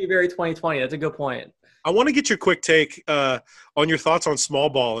 that would be very 2020. That's a good point. I want to get your quick take on your thoughts on small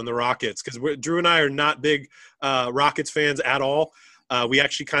ball and the Rockets, because Drew and I are not big Rockets fans at all. We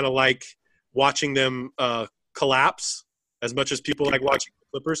actually kind of like watching them collapse as much as people like watching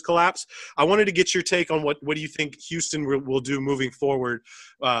the Clippers collapse. I wanted to get your take on what do you think Houston will do moving forward,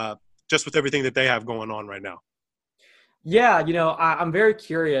 just with everything that they have going on right now. Yeah, I'm very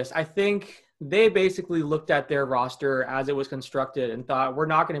curious. I think they basically looked at their roster as it was constructed and thought, we're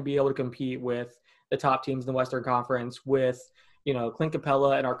not going to be able to compete with the top teams in the Western Conference with, Clint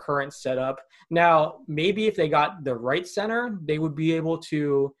Capella and our current setup. Now, maybe if they got the right center, they would be able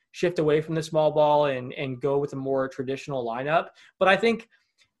to shift away from the small ball and go with a more traditional lineup. But I think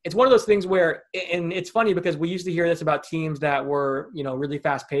it's one of those things where, and it's funny because we used to hear this about teams that were, really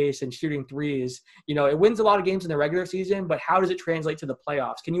fast paced and shooting threes. It wins a lot of games in the regular season, but how does it translate to the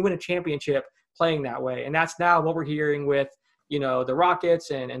playoffs? Can you win a championship playing that way? And that's now what we're hearing with, the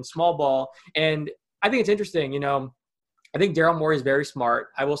Rockets and small ball. And I think it's interesting, I think Daryl Morey is very smart.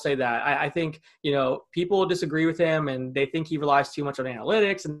 I will say that. I think, people disagree with him and they think he relies too much on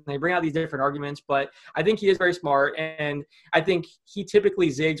analytics and they bring out these different arguments, but I think he is very smart. And I think he typically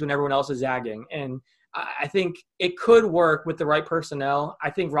zigs when everyone else is zagging. And I think it could work with the right personnel. I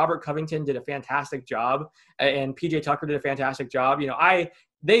think Robert Covington did a fantastic job and PJ Tucker did a fantastic job.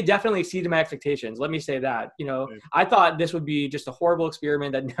 They definitely exceeded my expectations. Let me say that. I thought this would be just a horrible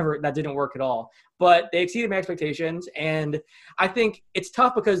experiment that didn't work at all. But they exceeded my expectations, and I think it's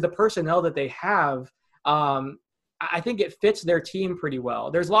tough because the personnel that they have, I think it fits their team pretty well.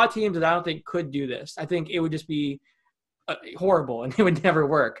 There's a lot of teams that I don't think could do this. I think it would just be horrible and it would never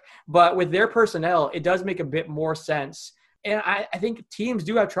work. But with their personnel, it does make a bit more sense. And I think teams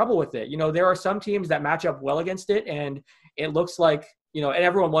do have trouble with it. There are some teams that match up well against it, and it looks like, and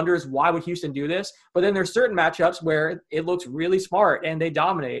everyone wonders, why would Houston do this? But then there's certain matchups where it looks really smart and they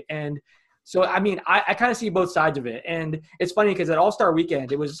dominate. And so, I kind of see both sides of it. And it's funny because at All-Star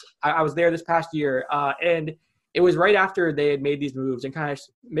Weekend, I was there this past year, and it was right after they had made these moves and kind of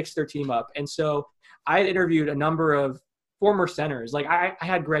mixed their team up. And so I had interviewed a number of former centers. Like I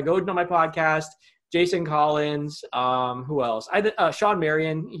had Greg Oden on my podcast, Jason Collins, who else? Sean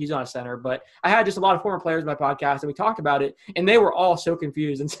Marion, he's not a center, but I had just a lot of former players on my podcast, and we talked about it, and they were all so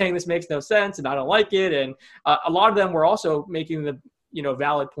confused and saying this makes no sense, and I don't like it. And a lot of them were also making the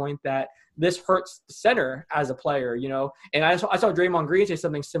valid point that this hurts the center as a player, And I saw Draymond Green say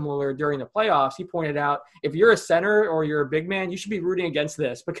something similar during the playoffs. He pointed out, if you're a center or you're a big man, you should be rooting against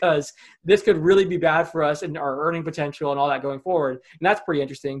this because this could really be bad for us and our earning potential and all that going forward. And that's pretty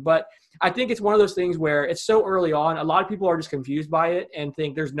interesting. But I think it's one of those things where it's so early on. A lot of people are just confused by it and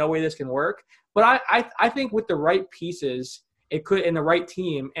think there's no way this can work. But I think with the right pieces, it could, in the right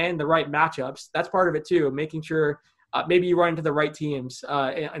team and the right matchups, that's part of it too, making sure maybe you run into the right teams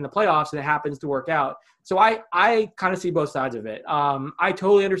in the playoffs and it happens to work out. So I kind of see both sides of it. I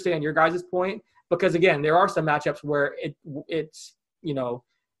totally understand your guys' point because, again, there are some matchups where it's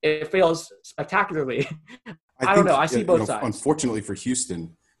it fails spectacularly. I don't know. I see both sides. Unfortunately for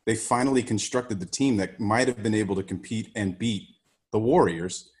Houston, they finally constructed the team that might have been able to compete and beat the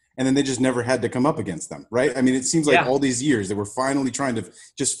Warriors, and then they just never had to come up against them, right? I mean, it seems like all these years they were finally trying to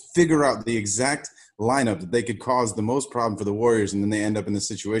just figure out the exact lineup that they could cause the most problem for the Warriors, and then they end up in this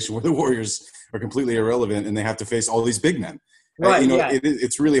situation where the Warriors are completely irrelevant and they have to face all these big men. Right,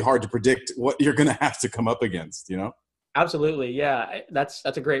 it's really hard to predict what you're going to have to come up against, Absolutely. Yeah, that's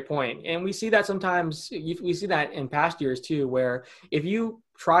a great point. And we see that sometimes we see that in past years too, where if you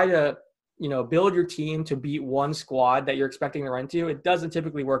try to, build your team to beat one squad that you're expecting to run to, it doesn't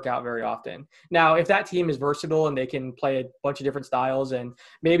typically work out very often. Now, if that team is versatile and they can play a bunch of different styles, and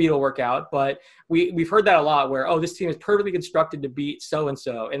maybe it'll work out. But we've heard that a lot where, this team is perfectly constructed to beat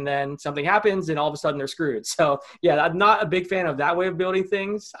so-and-so, and then something happens and all of a sudden they're screwed. So yeah, I'm not a big fan of that way of building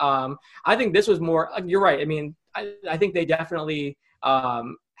things. I think this was more, you're right. I mean, I think they definitely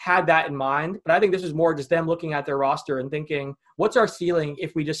had that in mind, but I think this was more just them looking at their roster and thinking, what's our ceiling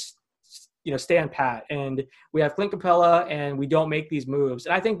if we just stand pat and we have Clint Capella and we don't make these moves.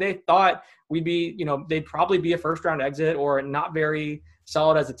 And I think they thought we'd be, they'd probably be a first round exit or not very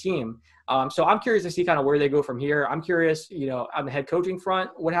solid as a team. So I'm curious to see kind of where they go from here. I'm curious, on the head coaching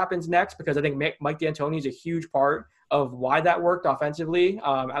front, what happens next, because I think Mike D'Antoni is a huge part of why that worked offensively,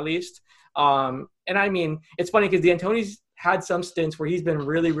 at least. And I mean, it's funny because D'Antoni's had some stints where he's been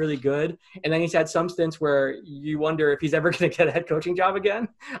really, really good. And then he's had some stints where you wonder if he's ever going to get a head coaching job again.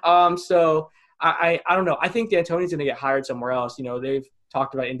 So I don't know. I think D'Antoni's going to get hired somewhere else. They've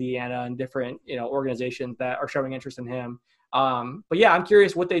talked about Indiana and different, organizations that are showing interest in him. But yeah, I'm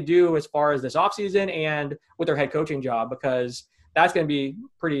curious what they do as far as this offseason and with their head coaching job, because that's going to be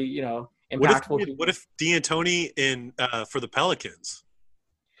pretty, impactful. What if D'Antoni for the Pelicans?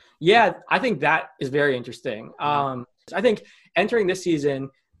 Yeah, I think that is very interesting. I think entering this season,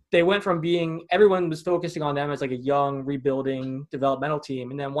 they went from everyone was focusing on them as like a young, rebuilding, developmental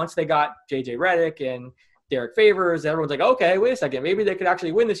team. And then once they got JJ Redick and Derek Favors, everyone's like, okay, wait a second, maybe they could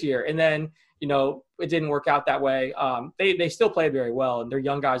actually win this year. And then, it didn't work out that way. They still played very well, and their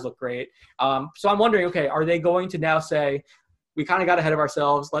young guys look great. So I'm wondering, okay, are they going to now say, we kind of got ahead of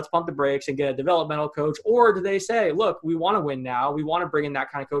ourselves, let's pump the brakes and get a developmental coach? Or do they say, look, we want to win now. We want to bring in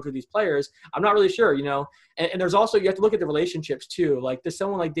that kind of coach with these players. I'm not really sure, And there's also, you have to look at the relationships too. Like, does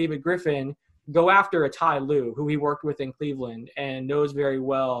someone like David Griffin go after a Ty Lue, who he worked with in Cleveland and knows very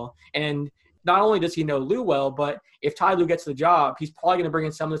well? And not only does he know Lue well, but if Ty Lue gets the job, he's probably going to bring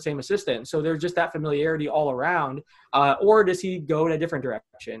in some of the same assistants. So there's just that familiarity all around. Or does he go in a different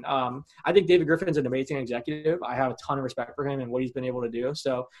direction? I think David Griffin's an amazing executive. I have a ton of respect for him and what he's been able to do.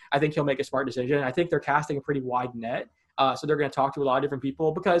 So I think he'll make a smart decision. I think they're casting a pretty wide net. So they're going to talk to a lot of different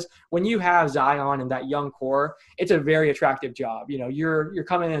people, because when you have Zion and that young core, it's a very attractive job. You're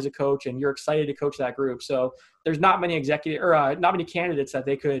coming in as a coach and you're excited to coach that group. So there's not many not many candidates that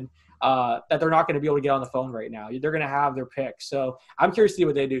they could that they're not going to be able to get on the phone right now. They're going to have their pick. So I'm curious to see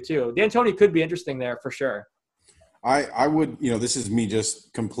what they do too. D'Antoni could be interesting there for sure. I would, this is me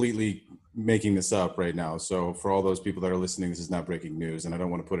just completely making this up right now. So for all those people that are listening, this is not breaking news, and I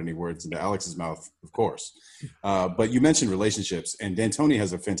don't want to put any words into Alex's mouth, of course. But you mentioned relationships, and D'Antoni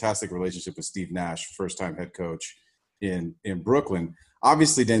has a fantastic relationship with Steve Nash, first-time head coach in Brooklyn.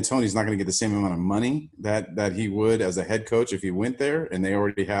 Obviously, D'Antoni's not going to get the same amount of money that he would as a head coach if he went there, and they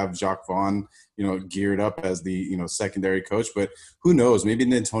already have Jacques Vaughn, geared up as the secondary coach. But who knows? Maybe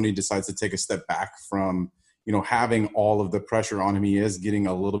D'Antoni decides to take a step back from having all of the pressure on him. He is getting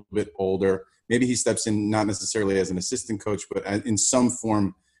a little bit older. Maybe he steps in not necessarily as an assistant coach, but in some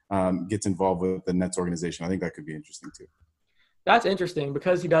form gets involved with the Nets organization. I think that could be interesting too. That's interesting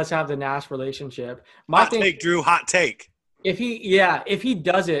because he does have the Nash relationship. Hot take, Drew. Hot take. If he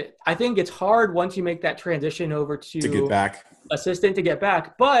does it, I think it's hard once you make that transition over to get back assistant to get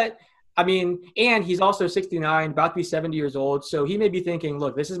back. But I mean, and he's also 69, about to be 70 years old. So he may be thinking,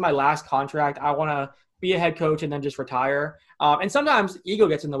 look, this is my last contract. I want to be a head coach and then just retire. And sometimes ego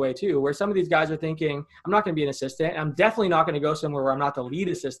gets in the way too, where some of these guys are thinking, I'm not going to be an assistant. I'm definitely not going to go somewhere where I'm not the lead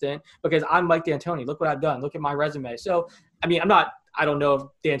assistant because I'm Mike D'Antoni. Look what I've done. Look at my resume. So, I mean, I don't know if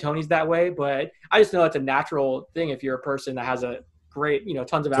D'Antoni's that way, but I just know it's a natural thing. If you're a person that has a great,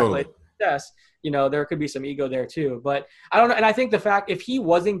 tons of accolades, success, there could be some ego there too. But I don't know. And I think the fact, if he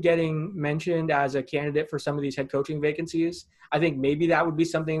wasn't getting mentioned as a candidate for some of these head coaching vacancies, I think maybe that would be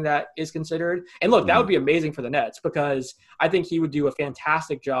something that is considered. And look, that would be amazing for the Nets because I think he would do a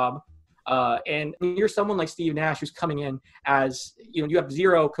fantastic job. And you're someone like Steve Nash who's coming in as, you have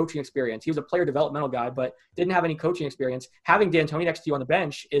zero coaching experience. He was a player developmental guy, but didn't have any coaching experience. Having D'Antoni next to you on the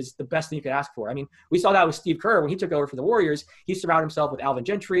bench is the best thing you could ask for. I mean, we saw that with Steve Kerr when he took over for the Warriors. He surrounded himself with Alvin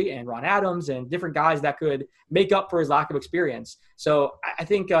Gentry and Ron Adams and different guys that could make up for his lack of experience. So I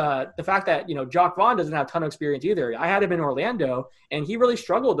think the fact that, Jacques Vaughn doesn't have a ton of experience either. I had him in Orlando, and he really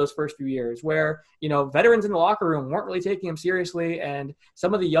struggled those first few years where, veterans in the locker room weren't really taking him seriously. And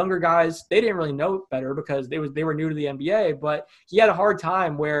some of the younger guys, they didn't really know better because they were new to the NBA. But he had a hard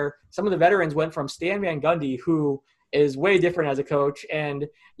time where some of the veterans went from Stan Van Gundy, who is way different as a coach. And,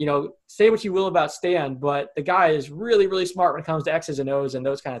 say what you will about Stan, but the guy is really, really smart when it comes to X's and O's and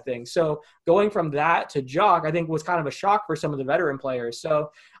those kind of things. So going from that to Jock, I think was kind of a shock for some of the veteran players.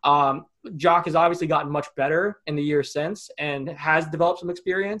 So Jock has obviously gotten much better in the years since and has developed some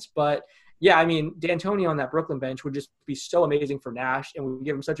experience. But yeah, I mean, D'Antoni on that Brooklyn bench would just be so amazing for Nash and would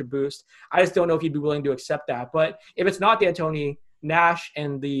give him such a boost. I just don't know if he'd be willing to accept that. But if it's not D'Antoni, Nash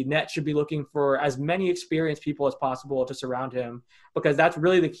and the Nets should be looking for as many experienced people as possible to surround him, because that's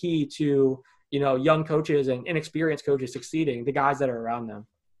really the key to, young coaches and inexperienced coaches succeeding, the guys that are around them.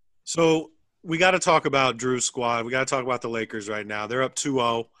 So we got to talk about Drew's squad. We got to talk about the Lakers right now. They're up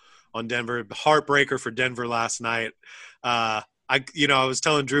 2-0 on Denver. Heartbreaker for Denver last night. I was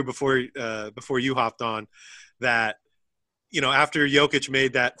telling Drew before you hopped on that, after Jokic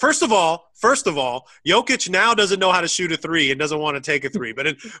made that, first of all, Jokic now doesn't know how to shoot a three and doesn't want to take a three. But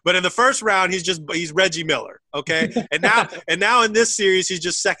in the first round, he's Reggie Miller, okay? And now in this series, he's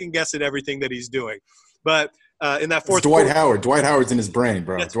just second guessing everything that he's doing. But in that fourth, Dwight Howard's in his brain,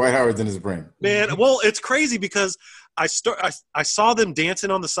 bro. Dwight Howard's in his brain, man. Well, it's crazy because I saw them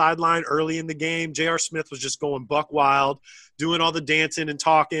dancing on the sideline early in the game. J.R. Smith was just going buck wild, doing all the dancing and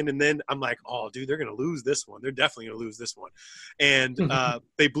talking. And then I'm like, oh, dude, they're going to lose this one. They're definitely going to lose this one. And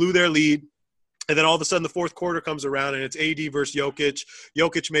they blew their lead. And then all of a sudden the fourth quarter comes around and it's AD versus Jokic.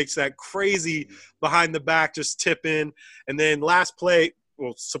 Jokic makes that crazy behind the back just tip in. And then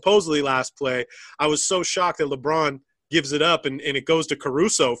supposedly last play, I was so shocked that LeBron gives it up, and it goes to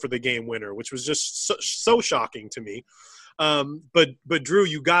Caruso for the game winner, which was just so shocking to me. But Drew,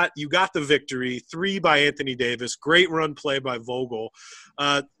 you got the victory, 3 by Anthony Davis, great run play by Vogel.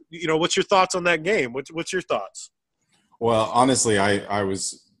 What's your thoughts on that game? What's your thoughts? Well, honestly, I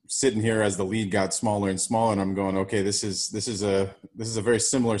was sitting here as the lead got smaller and smaller, and I'm going, okay, this is a very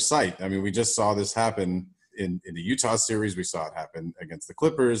similar sight. I mean, we just saw this happen in the Utah series. We saw it happen against the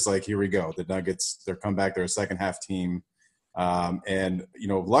Clippers. Like, here we go. The Nuggets, their comeback, they're a second half team. And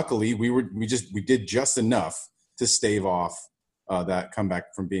luckily we did just enough to stave off that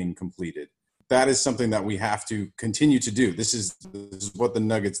comeback from being completed. That is something that we have to continue to do. This is what the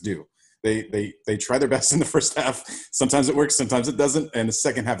Nuggets do. They try their best in the first half. Sometimes it works, sometimes it doesn't. And the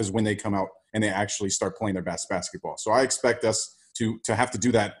second half is when they come out and they actually start playing their best basketball. So I expect us to have to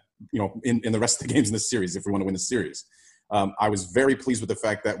do that, in the rest of the games in this series if we want to win the series. I was very pleased with the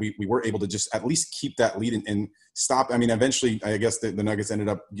fact that we were able to just at least keep that lead and stop. I mean, eventually, I guess the Nuggets ended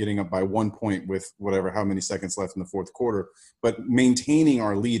up getting up by 1 point with how many seconds left in the fourth quarter. But maintaining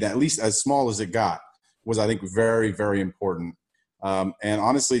our lead, at least as small as it got, was, I think, very, very important. And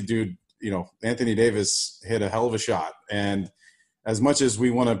honestly, dude, Anthony Davis hit a hell of a shot. And as much as we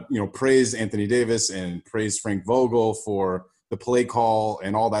want to, praise Anthony Davis and praise Frank Vogel for the play call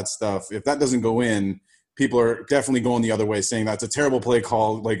and all that stuff, if that doesn't go in, people are definitely going the other way, saying that's a terrible play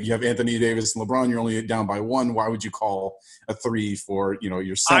call. Like, you have Anthony Davis and LeBron, you're only down by 1. Why would you call a 3 for,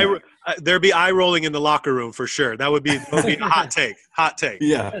 your center? There'd be eye rolling in the locker room for sure. That would be a hot take. Hot take.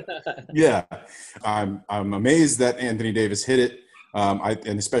 Yeah. Yeah. I'm amazed that Anthony Davis hit it.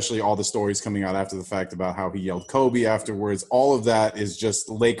 And especially all the stories coming out after the fact about how he yelled Kobe afterwards. All of that is just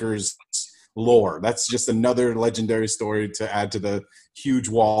Lakers lore. That's just another legendary story to add to the huge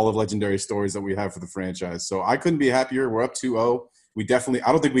wall of legendary stories that we have for the franchise. So I couldn't be happier. We're up 2-0.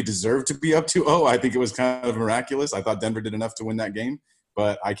 I don't think we deserve to be up 2-0. I think it was kind of miraculous. I thought Denver did enough to win that game,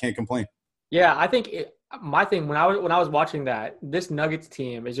 but I can't complain. Yeah, I think my thing when I was watching that, this Nuggets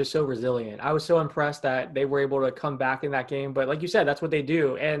team is just so resilient. I was so impressed that they were able to come back in that game. But like you said, that's what they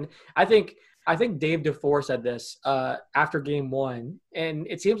do. And I think Dave DeFore said this after game 1. And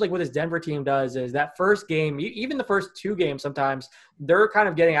it seems like what this Denver team does is that first game, even the first 2 games, sometimes they're kind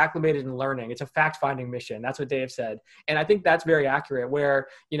of getting acclimated and learning. It's a fact-finding mission. That's what Dave said. And I think that's very accurate, where,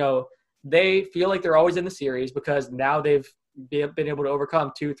 they feel like they're always in the series because now they've been able to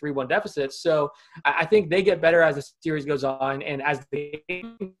overcome 2 3-1 deficits. So I think they get better as the series goes on and as the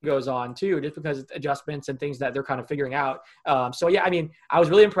game goes on too, just because it's adjustments and things that they're kind of figuring out. So yeah, I mean, I was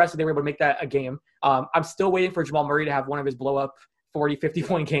really impressed that they were able to make that a game. I'm still waiting for Jamal Murray to have one of his blow up 40, 50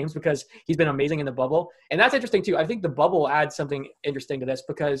 point games because he's been amazing in the bubble. And that's interesting too. I think the bubble adds something interesting to this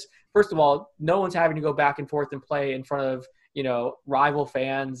because, first of all, no one's having to go back and forth and play in front of, rival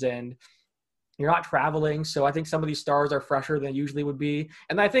fans, and you're not traveling. So I think some of these stars are fresher than usually would be.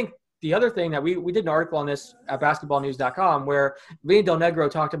 And I think the other thing that we did an article on this at basketballnews.com where Vinny Del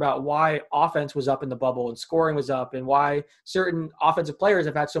Negro talked about why offense was up in the bubble and scoring was up and why certain offensive players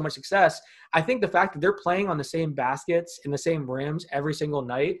have had so much success. I think the fact that they're playing on the same baskets in the same rims every single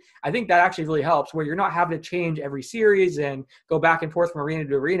night, I think that actually really helps, where you're not having to change every series and go back and forth from arena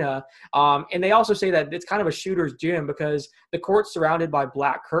to arena. And they also say that it's kind of a shooter's gym because the court's surrounded by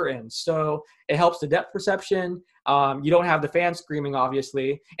black curtains. So it helps the depth perception. You don't have the fans screaming,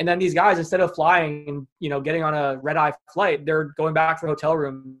 obviously. And then these guys, instead of flying and, getting on a red-eye flight, they're going back to the hotel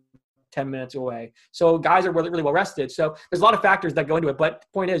room 10 minutes away. So guys are really, really well rested. So there's a lot of factors that go into it. But the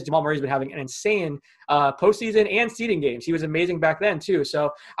point is, Jamal Murray's been having an insane postseason and seeding games. He was amazing back then too.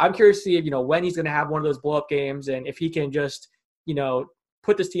 So I'm curious to see if, when he's going to have one of those blow-up games and if he can just,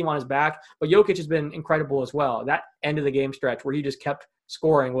 put this team on his back. But Jokic has been incredible as well. That end of the game stretch where he just kept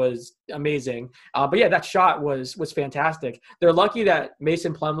scoring was amazing. But yeah, that shot was fantastic. They're lucky that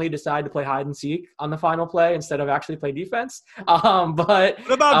Mason Plumlee decided to play hide and seek on the final play instead of actually play defense. But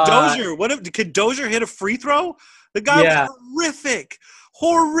what about Dozier? Could Dozier hit a free throw? The guy was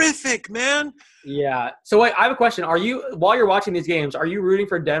horrific, man. Yeah. So wait, I have a question. While you're watching these games, are you rooting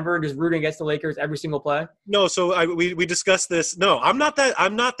for Denver and just rooting against the Lakers every single play? No. So we discussed this. No, I'm not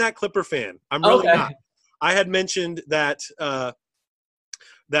that Clipper fan. I'm really not. I had mentioned that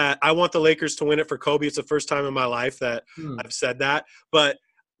that I want the Lakers to win it for Kobe. It's the first time in my life that I've said that. But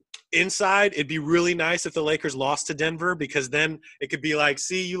inside, it'd be really nice if the Lakers lost to Denver, because then it could be like,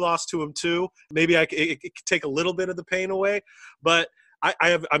 see, you lost to them too. Maybe it could take a little bit of the pain away. But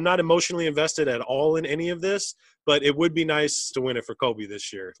I'm not emotionally invested at all in any of this. but it would be nice to win it for Kobe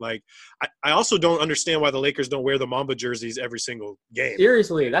this year. Like, I also don't understand why the Lakers don't wear the Mamba jerseys every single game.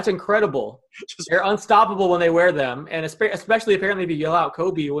 Seriously, that's incredible. They're unstoppable when they wear them, and especially apparently if you yell out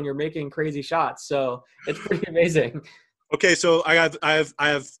Kobe when you're making crazy shots. So it's pretty amazing. Okay, so I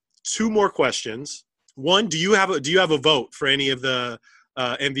have two more questions. One, do you have a vote for any of the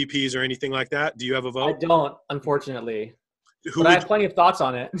MVPs or anything like that? Do you have a vote? I don't, unfortunately. But I have plenty of thoughts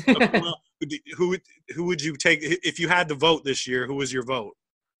on it. Well, who would you take if you had to vote this year? Who was your vote?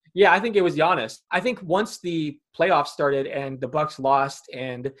 Yeah, I think it was Giannis. I think once the playoffs started and the Bucks lost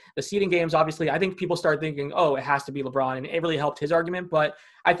and the seeding games, obviously, I think people started thinking, oh, it has to be LeBron, and it really helped his argument. But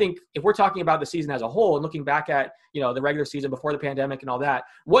I think if we're talking about the season as a whole and looking back at, the regular season before the pandemic and all that,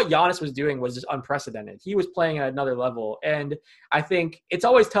 what Giannis was doing was just unprecedented. He was playing at another level. And I think it's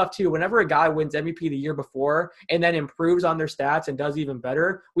always tough too. Whenever a guy wins MVP the year before and then improves on their stats and does even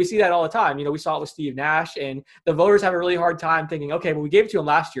better, we see that all the time. We saw it with Steve Nash, and the voters have a really hard time thinking, okay, well, we gave it to him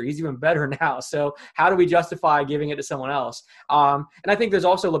last year. He's even better now. So how do we justify giving it to someone else? And I think there's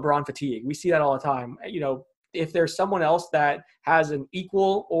also LeBron fatigue. We see that all the time. If there's someone else that has an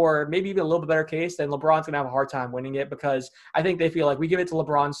equal or maybe even a little bit better case, then LeBron's going to have a hard time winning it, because I think they feel like we give it to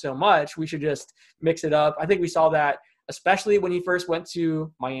LeBron so much, we should just mix it up. I think we saw that especially when he first went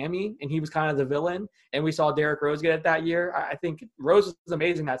to Miami and he was kind of the villain, and we saw Derrick Rose get it that year. I think Rose was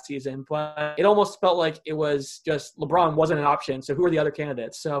amazing that season, but it almost felt like it was just LeBron wasn't an option. So who are the other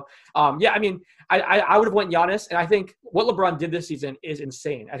candidates? So, I would have went Giannis, and I think what LeBron did this season is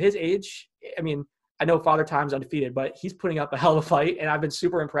insane. At his age, I know Father Time's undefeated, but he's putting up a hell of a fight, and I've been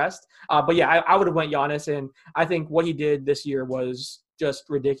super impressed. I would have went Giannis, and I think what he did this year was just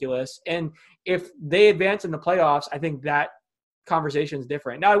ridiculous. And if they advance in the playoffs, I think that conversation is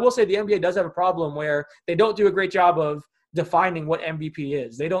different. Now, I will say the NBA does have a problem where they don't do a great job of defining what MVP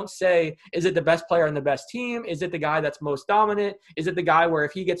is. They don't say, is it the best player on the best team? Is it the guy that's most dominant? Is it the guy where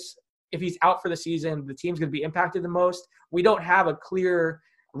if he's out for the season, the team's going to be impacted the most? We don't have a clear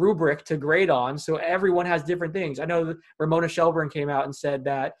rubric to grade on, so everyone has different things. I know that Ramona Shelburne came out and said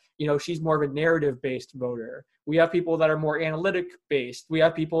that she's more of a narrative based voter. We have people that are more analytic based. We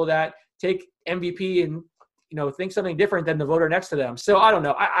have people that take MVP and think something different than the voter next to them. So I don't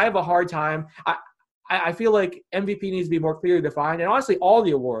know. I have a hard time. I feel like MVP needs to be more clearly defined, and honestly all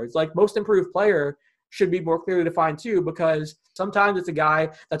the awards, like most improved player, should be more clearly defined too, because sometimes it's a guy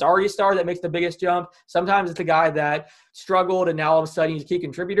that's already a star that makes the biggest jump. Sometimes it's a guy that struggled and now all of a sudden he's a key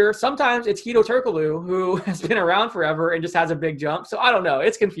contributor. Sometimes it's Hedo Turkoglu, who has been around forever and just has a big jump. So I don't know.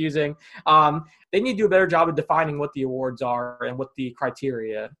 It's confusing. They need to do a better job of defining what the awards are and what the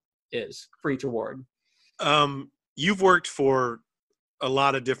criteria is for each award. You've worked for a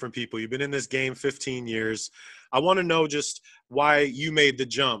lot of different people. You've been in this game 15 years. I want to know just why you made the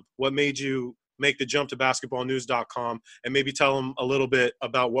jump. What made you make the jump to basketballnews.com, and maybe tell them a little bit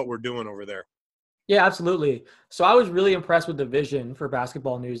about what we're doing over there. Yeah, absolutely. So I was really impressed with the vision for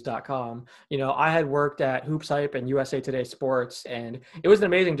basketballnews.com. I had worked at Hoops Hype and USA Today Sports, and it was an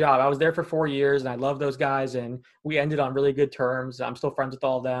amazing job. I was there for 4 years, and I love those guys, and we ended on really good terms. I'm still friends with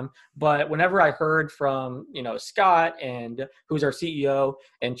all of them. But whenever I heard from, Scott, and who's our CEO,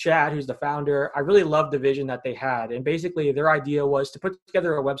 and Chad, who's the founder, I really loved the vision that they had. And basically their idea was to put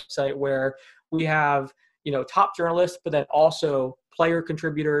together a website where we have, top journalists, but then also player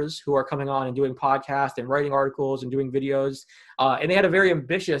contributors who are coming on and doing podcasts and writing articles and doing videos. And they had a very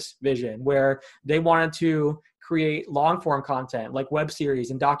ambitious vision where they wanted to create long form content like web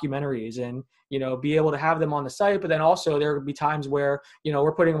series and documentaries, and be able to have them on the site. But then also there would be times where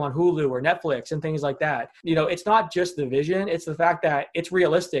we're putting them on Hulu or Netflix and things like that. It's not just the vision, it's the fact that it's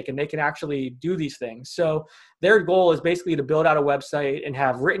realistic and they can actually do these things. So their goal is basically to build out a website and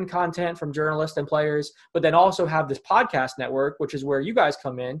have written content from journalists and players, but then also have this podcast network, which is where you guys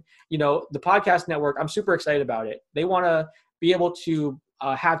come in. The podcast network, I'm super excited about it. They want to be able to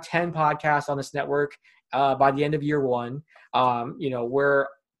have 10 podcasts on this network by the end of year one. We're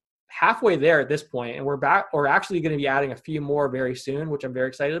halfway there at this point, and we're actually going to be adding a few more very soon, which I'm very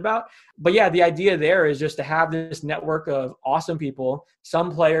excited about. But yeah, the idea there is just to have this network of awesome people,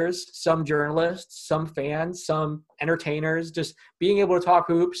 some players, some journalists, some fans, some entertainers, just being able to talk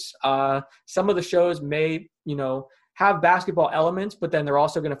hoops. Some of the shows may, have basketball elements, but then they're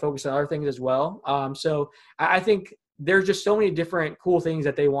also going to focus on other things as well. So I think there's just so many different cool things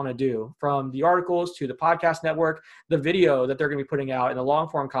that they want to do, from the articles to the podcast network. The video that they're going to be putting out and the long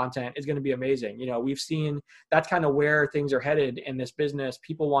form content is going to be amazing. We've seen that's kind of where things are headed in this business.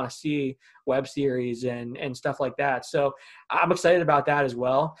 People want to see web series and stuff like that. So I'm excited about that as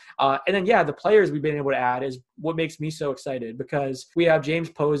well. And then, the players we've been able to add is what makes me so excited, because we have James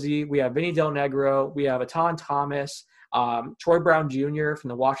Posey, we have Vinny Del Negro, we have Atan Thomas, Troy Brown Jr. from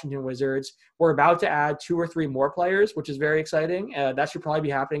the Washington Wizards. We're about to add 2 or 3 more players, which is very exciting. That should probably be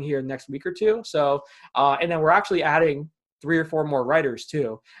happening here in the next week or two. So, and then we're actually adding 3 or 4 more writers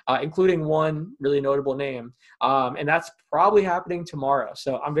too, including one really notable name. And that's probably happening tomorrow.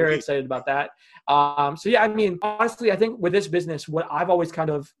 So I'm very excited about that. Honestly, I think with this business, what I've always kind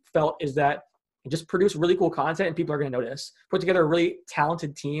of felt is that just produce really cool content and people are going to notice. Put together a really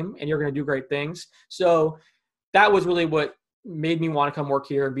talented team and you're going to do great things. So that was really what made me want to come work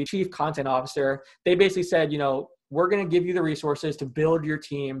here and be chief content officer. They basically said, we're going to give you the resources to build your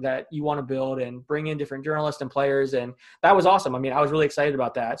team that you want to build and bring in different journalists and players. And that was awesome. I was really excited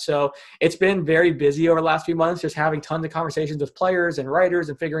about that. So it's been very busy over the last few months, just having tons of conversations with players and writers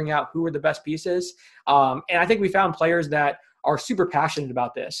and figuring out who are the best pieces. And I think we found players that are super passionate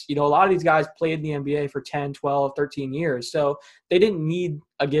about this. A lot of these guys played in the NBA for 10, 12, 13 years. So they didn't need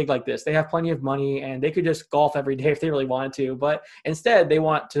a gig like this. They have plenty of money and they could just golf every day if they really wanted to. But instead, they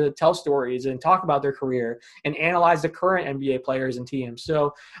want to tell stories and talk about their career and analyze the current NBA players and teams.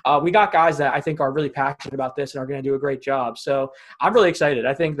 So we got guys that I think are really passionate about this and are going to do a great job. So I'm really excited.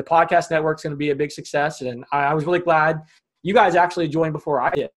 I think the podcast network's going to be a big success. And I was really glad you guys actually joined before I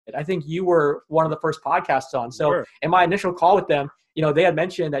did. I think you were one of the first podcasts on. So in my initial call with them, they had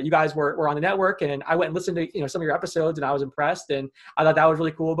mentioned that you guys were on the network, and I went and listened to, some of your episodes, and I was impressed. And I thought that was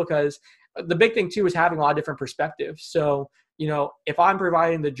really cool, because the big thing too is having a lot of different perspectives. So, if I'm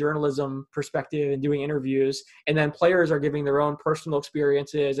providing the journalism perspective and doing interviews, and then players are giving their own personal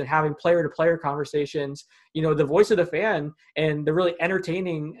experiences and having player-to-player conversations, the voice of the fan and the really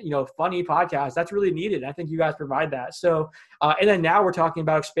entertaining, funny podcast, that's really needed. I think you guys provide that. So, and then now we're talking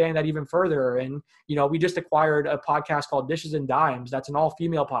about expanding that even further. And, we just acquired a podcast called Dishes and Dimes. That's an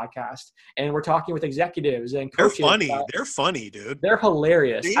all-female podcast. And we're talking with executives and coaches. They're funny, dude. They're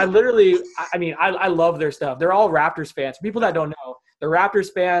hilarious. I love their stuff. They're all Raptors fans. People that don't know, they're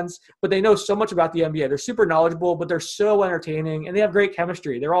Raptors fans, but they know so much about the NBA. They're super knowledgeable, but they're so entertaining, and they have great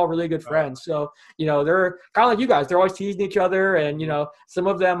chemistry. They're all really good friends. So, they're kind of like you guys. They're always teasing each other, and, some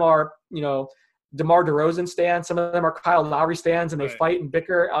of them are, DeMar DeRozan stands. Some of them are Kyle Lowry stands, and they fight and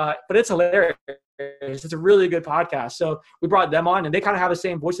bicker. But it's hilarious. It's a really good podcast. So we brought them on, and they kind of have the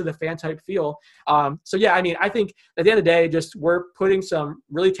same voice of the fan type feel. I think at the end of the day, just we're putting some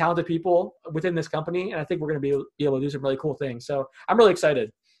really talented people within this company, and I think we're going to be able to do some really cool things. So I'm really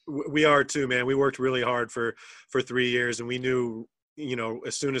excited. We are too, man. We worked really hard for 3 years, and we knew,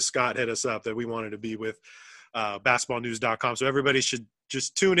 as soon as Scott hit us up that we wanted to be with basketballnews.com. So everybody should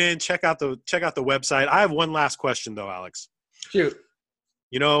just tune in, check out the website. I have one last question though, Alex. Shoot.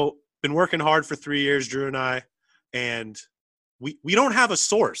 Been working hard for 3 years, Drew and I, and we don't have a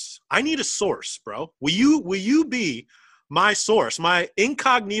source. I need a source, bro. Will you be my source, my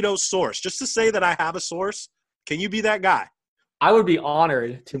incognito source, just to say that I have a source? Can you be that guy? I would be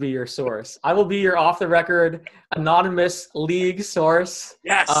honored to be your source. I will be your off-the-record, anonymous league source.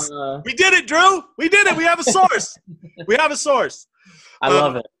 Yes. We did it, Drew. We did it. We have a source. We have a source. I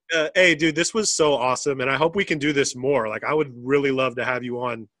love it. Hey, dude, this was so awesome, and I hope we can do this more. Like, I would really love to have you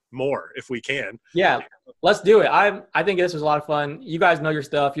on more if we can. Yeah, let's do it. I think this was a lot of fun. You guys know your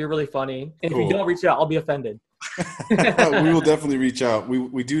stuff. You're really funny. And If you don't reach out, I'll be offended. We will definitely reach out.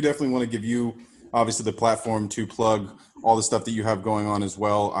 We do definitely want to give you, obviously, the platform to plug all the stuff that you have going on as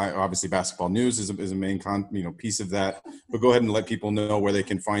well. Obviously, Basketball News is a main piece of that. But go ahead and let people know where they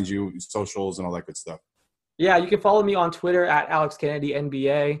can find you, socials, and all that good stuff. Yeah, you can follow me on Twitter at Alex Kennedy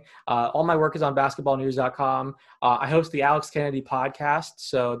NBA. All my work is on basketballnews.com. I host the Alex Kennedy podcast,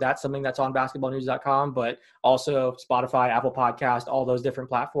 so that's something that's on basketballnews.com, but also Spotify, Apple Podcast, all those different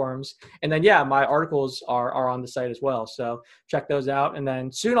platforms. And then, my articles are on the site as well, so check those out. And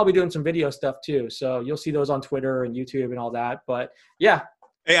then soon I'll be doing some video stuff too, so you'll see those on Twitter and YouTube and all that. But, yeah.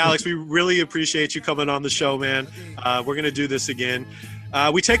 Hey, Alex, we really appreciate you coming on the show, man. We're going to do this again.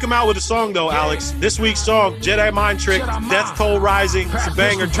 We take them out with a song, though, Alex. This week's song, Jedi Mind Trick, Death Toll Rising. It's a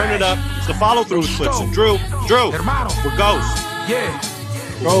banger. Turn it up. It's the follow-through with Clips and Drew. We're Ghost. Yeah.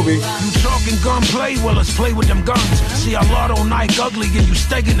 Kobe. You talking gunplay? Well, let's play with them guns. See, a lot on Nike ugly and you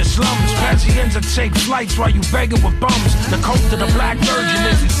stay in the slums. Patsienza take flights while you begging with bums. The coat of the black virgin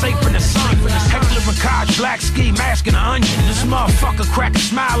isn't safe in the sun. Heckler and Koch, black ski mask and an onion. This motherfucker crack a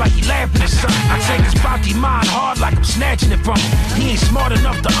smile like he laughing at something. I take his bounty mind hard like I'm snatching it from him. He ain't smart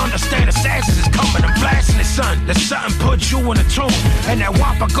enough to understand assassins is coming. I'm blasting his son. There's something put you in a tomb. And that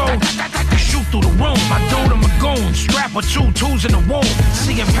whopper go shoot through the room. I do them a goon. Strap or twos in the womb.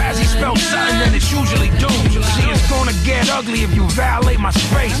 Seeing Pazzy spell something and it's usually doomed. See, it's gonna get ugly if you violate my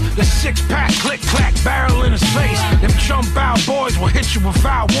space. The 6-pack click clack barrel in his face. Them chump out boys will hit you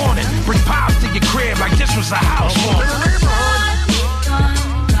without warning. Bring pops to your crib like this was a house warming.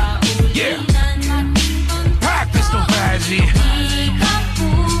 Yeah. Pack pistol Pazzy.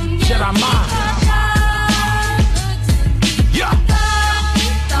 Should I mind? Yeah.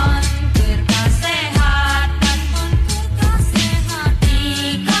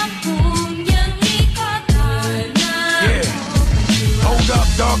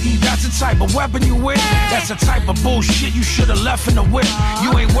 Doggy, that's the type of weapon you with. That's the type of bullshit you should have left in the whip.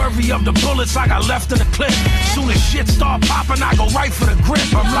 You ain't worthy of the bullets I got left in the clip. Soon as shit start popping, I go right for the grip.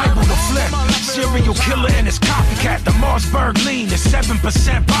 I'm liable to flip. Serial killer and his copycat. The Mossberg lean is 7%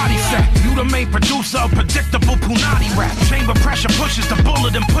 body fat. You the main producer of predictable Punani rap. Chamber pressure pushes the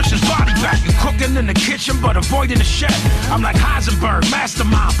bullet and pushes body back. You cooking in the kitchen but avoiding the chef. I'm like Heisenberg,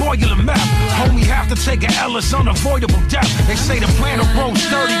 mastermind, boiling meth. Homie have to take an L, it's unavoidable death. They say the planet grows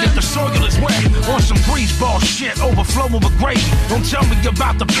sturdy that the soil is wet. On some greaseball shit, overflowing with gravy. Don't tell me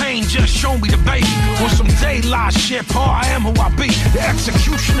about the pain, just show me the baby. On some daylight shit, Paul, I am who I be. The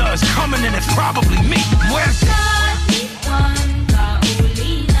executioner is coming and it's probably me. Where's it?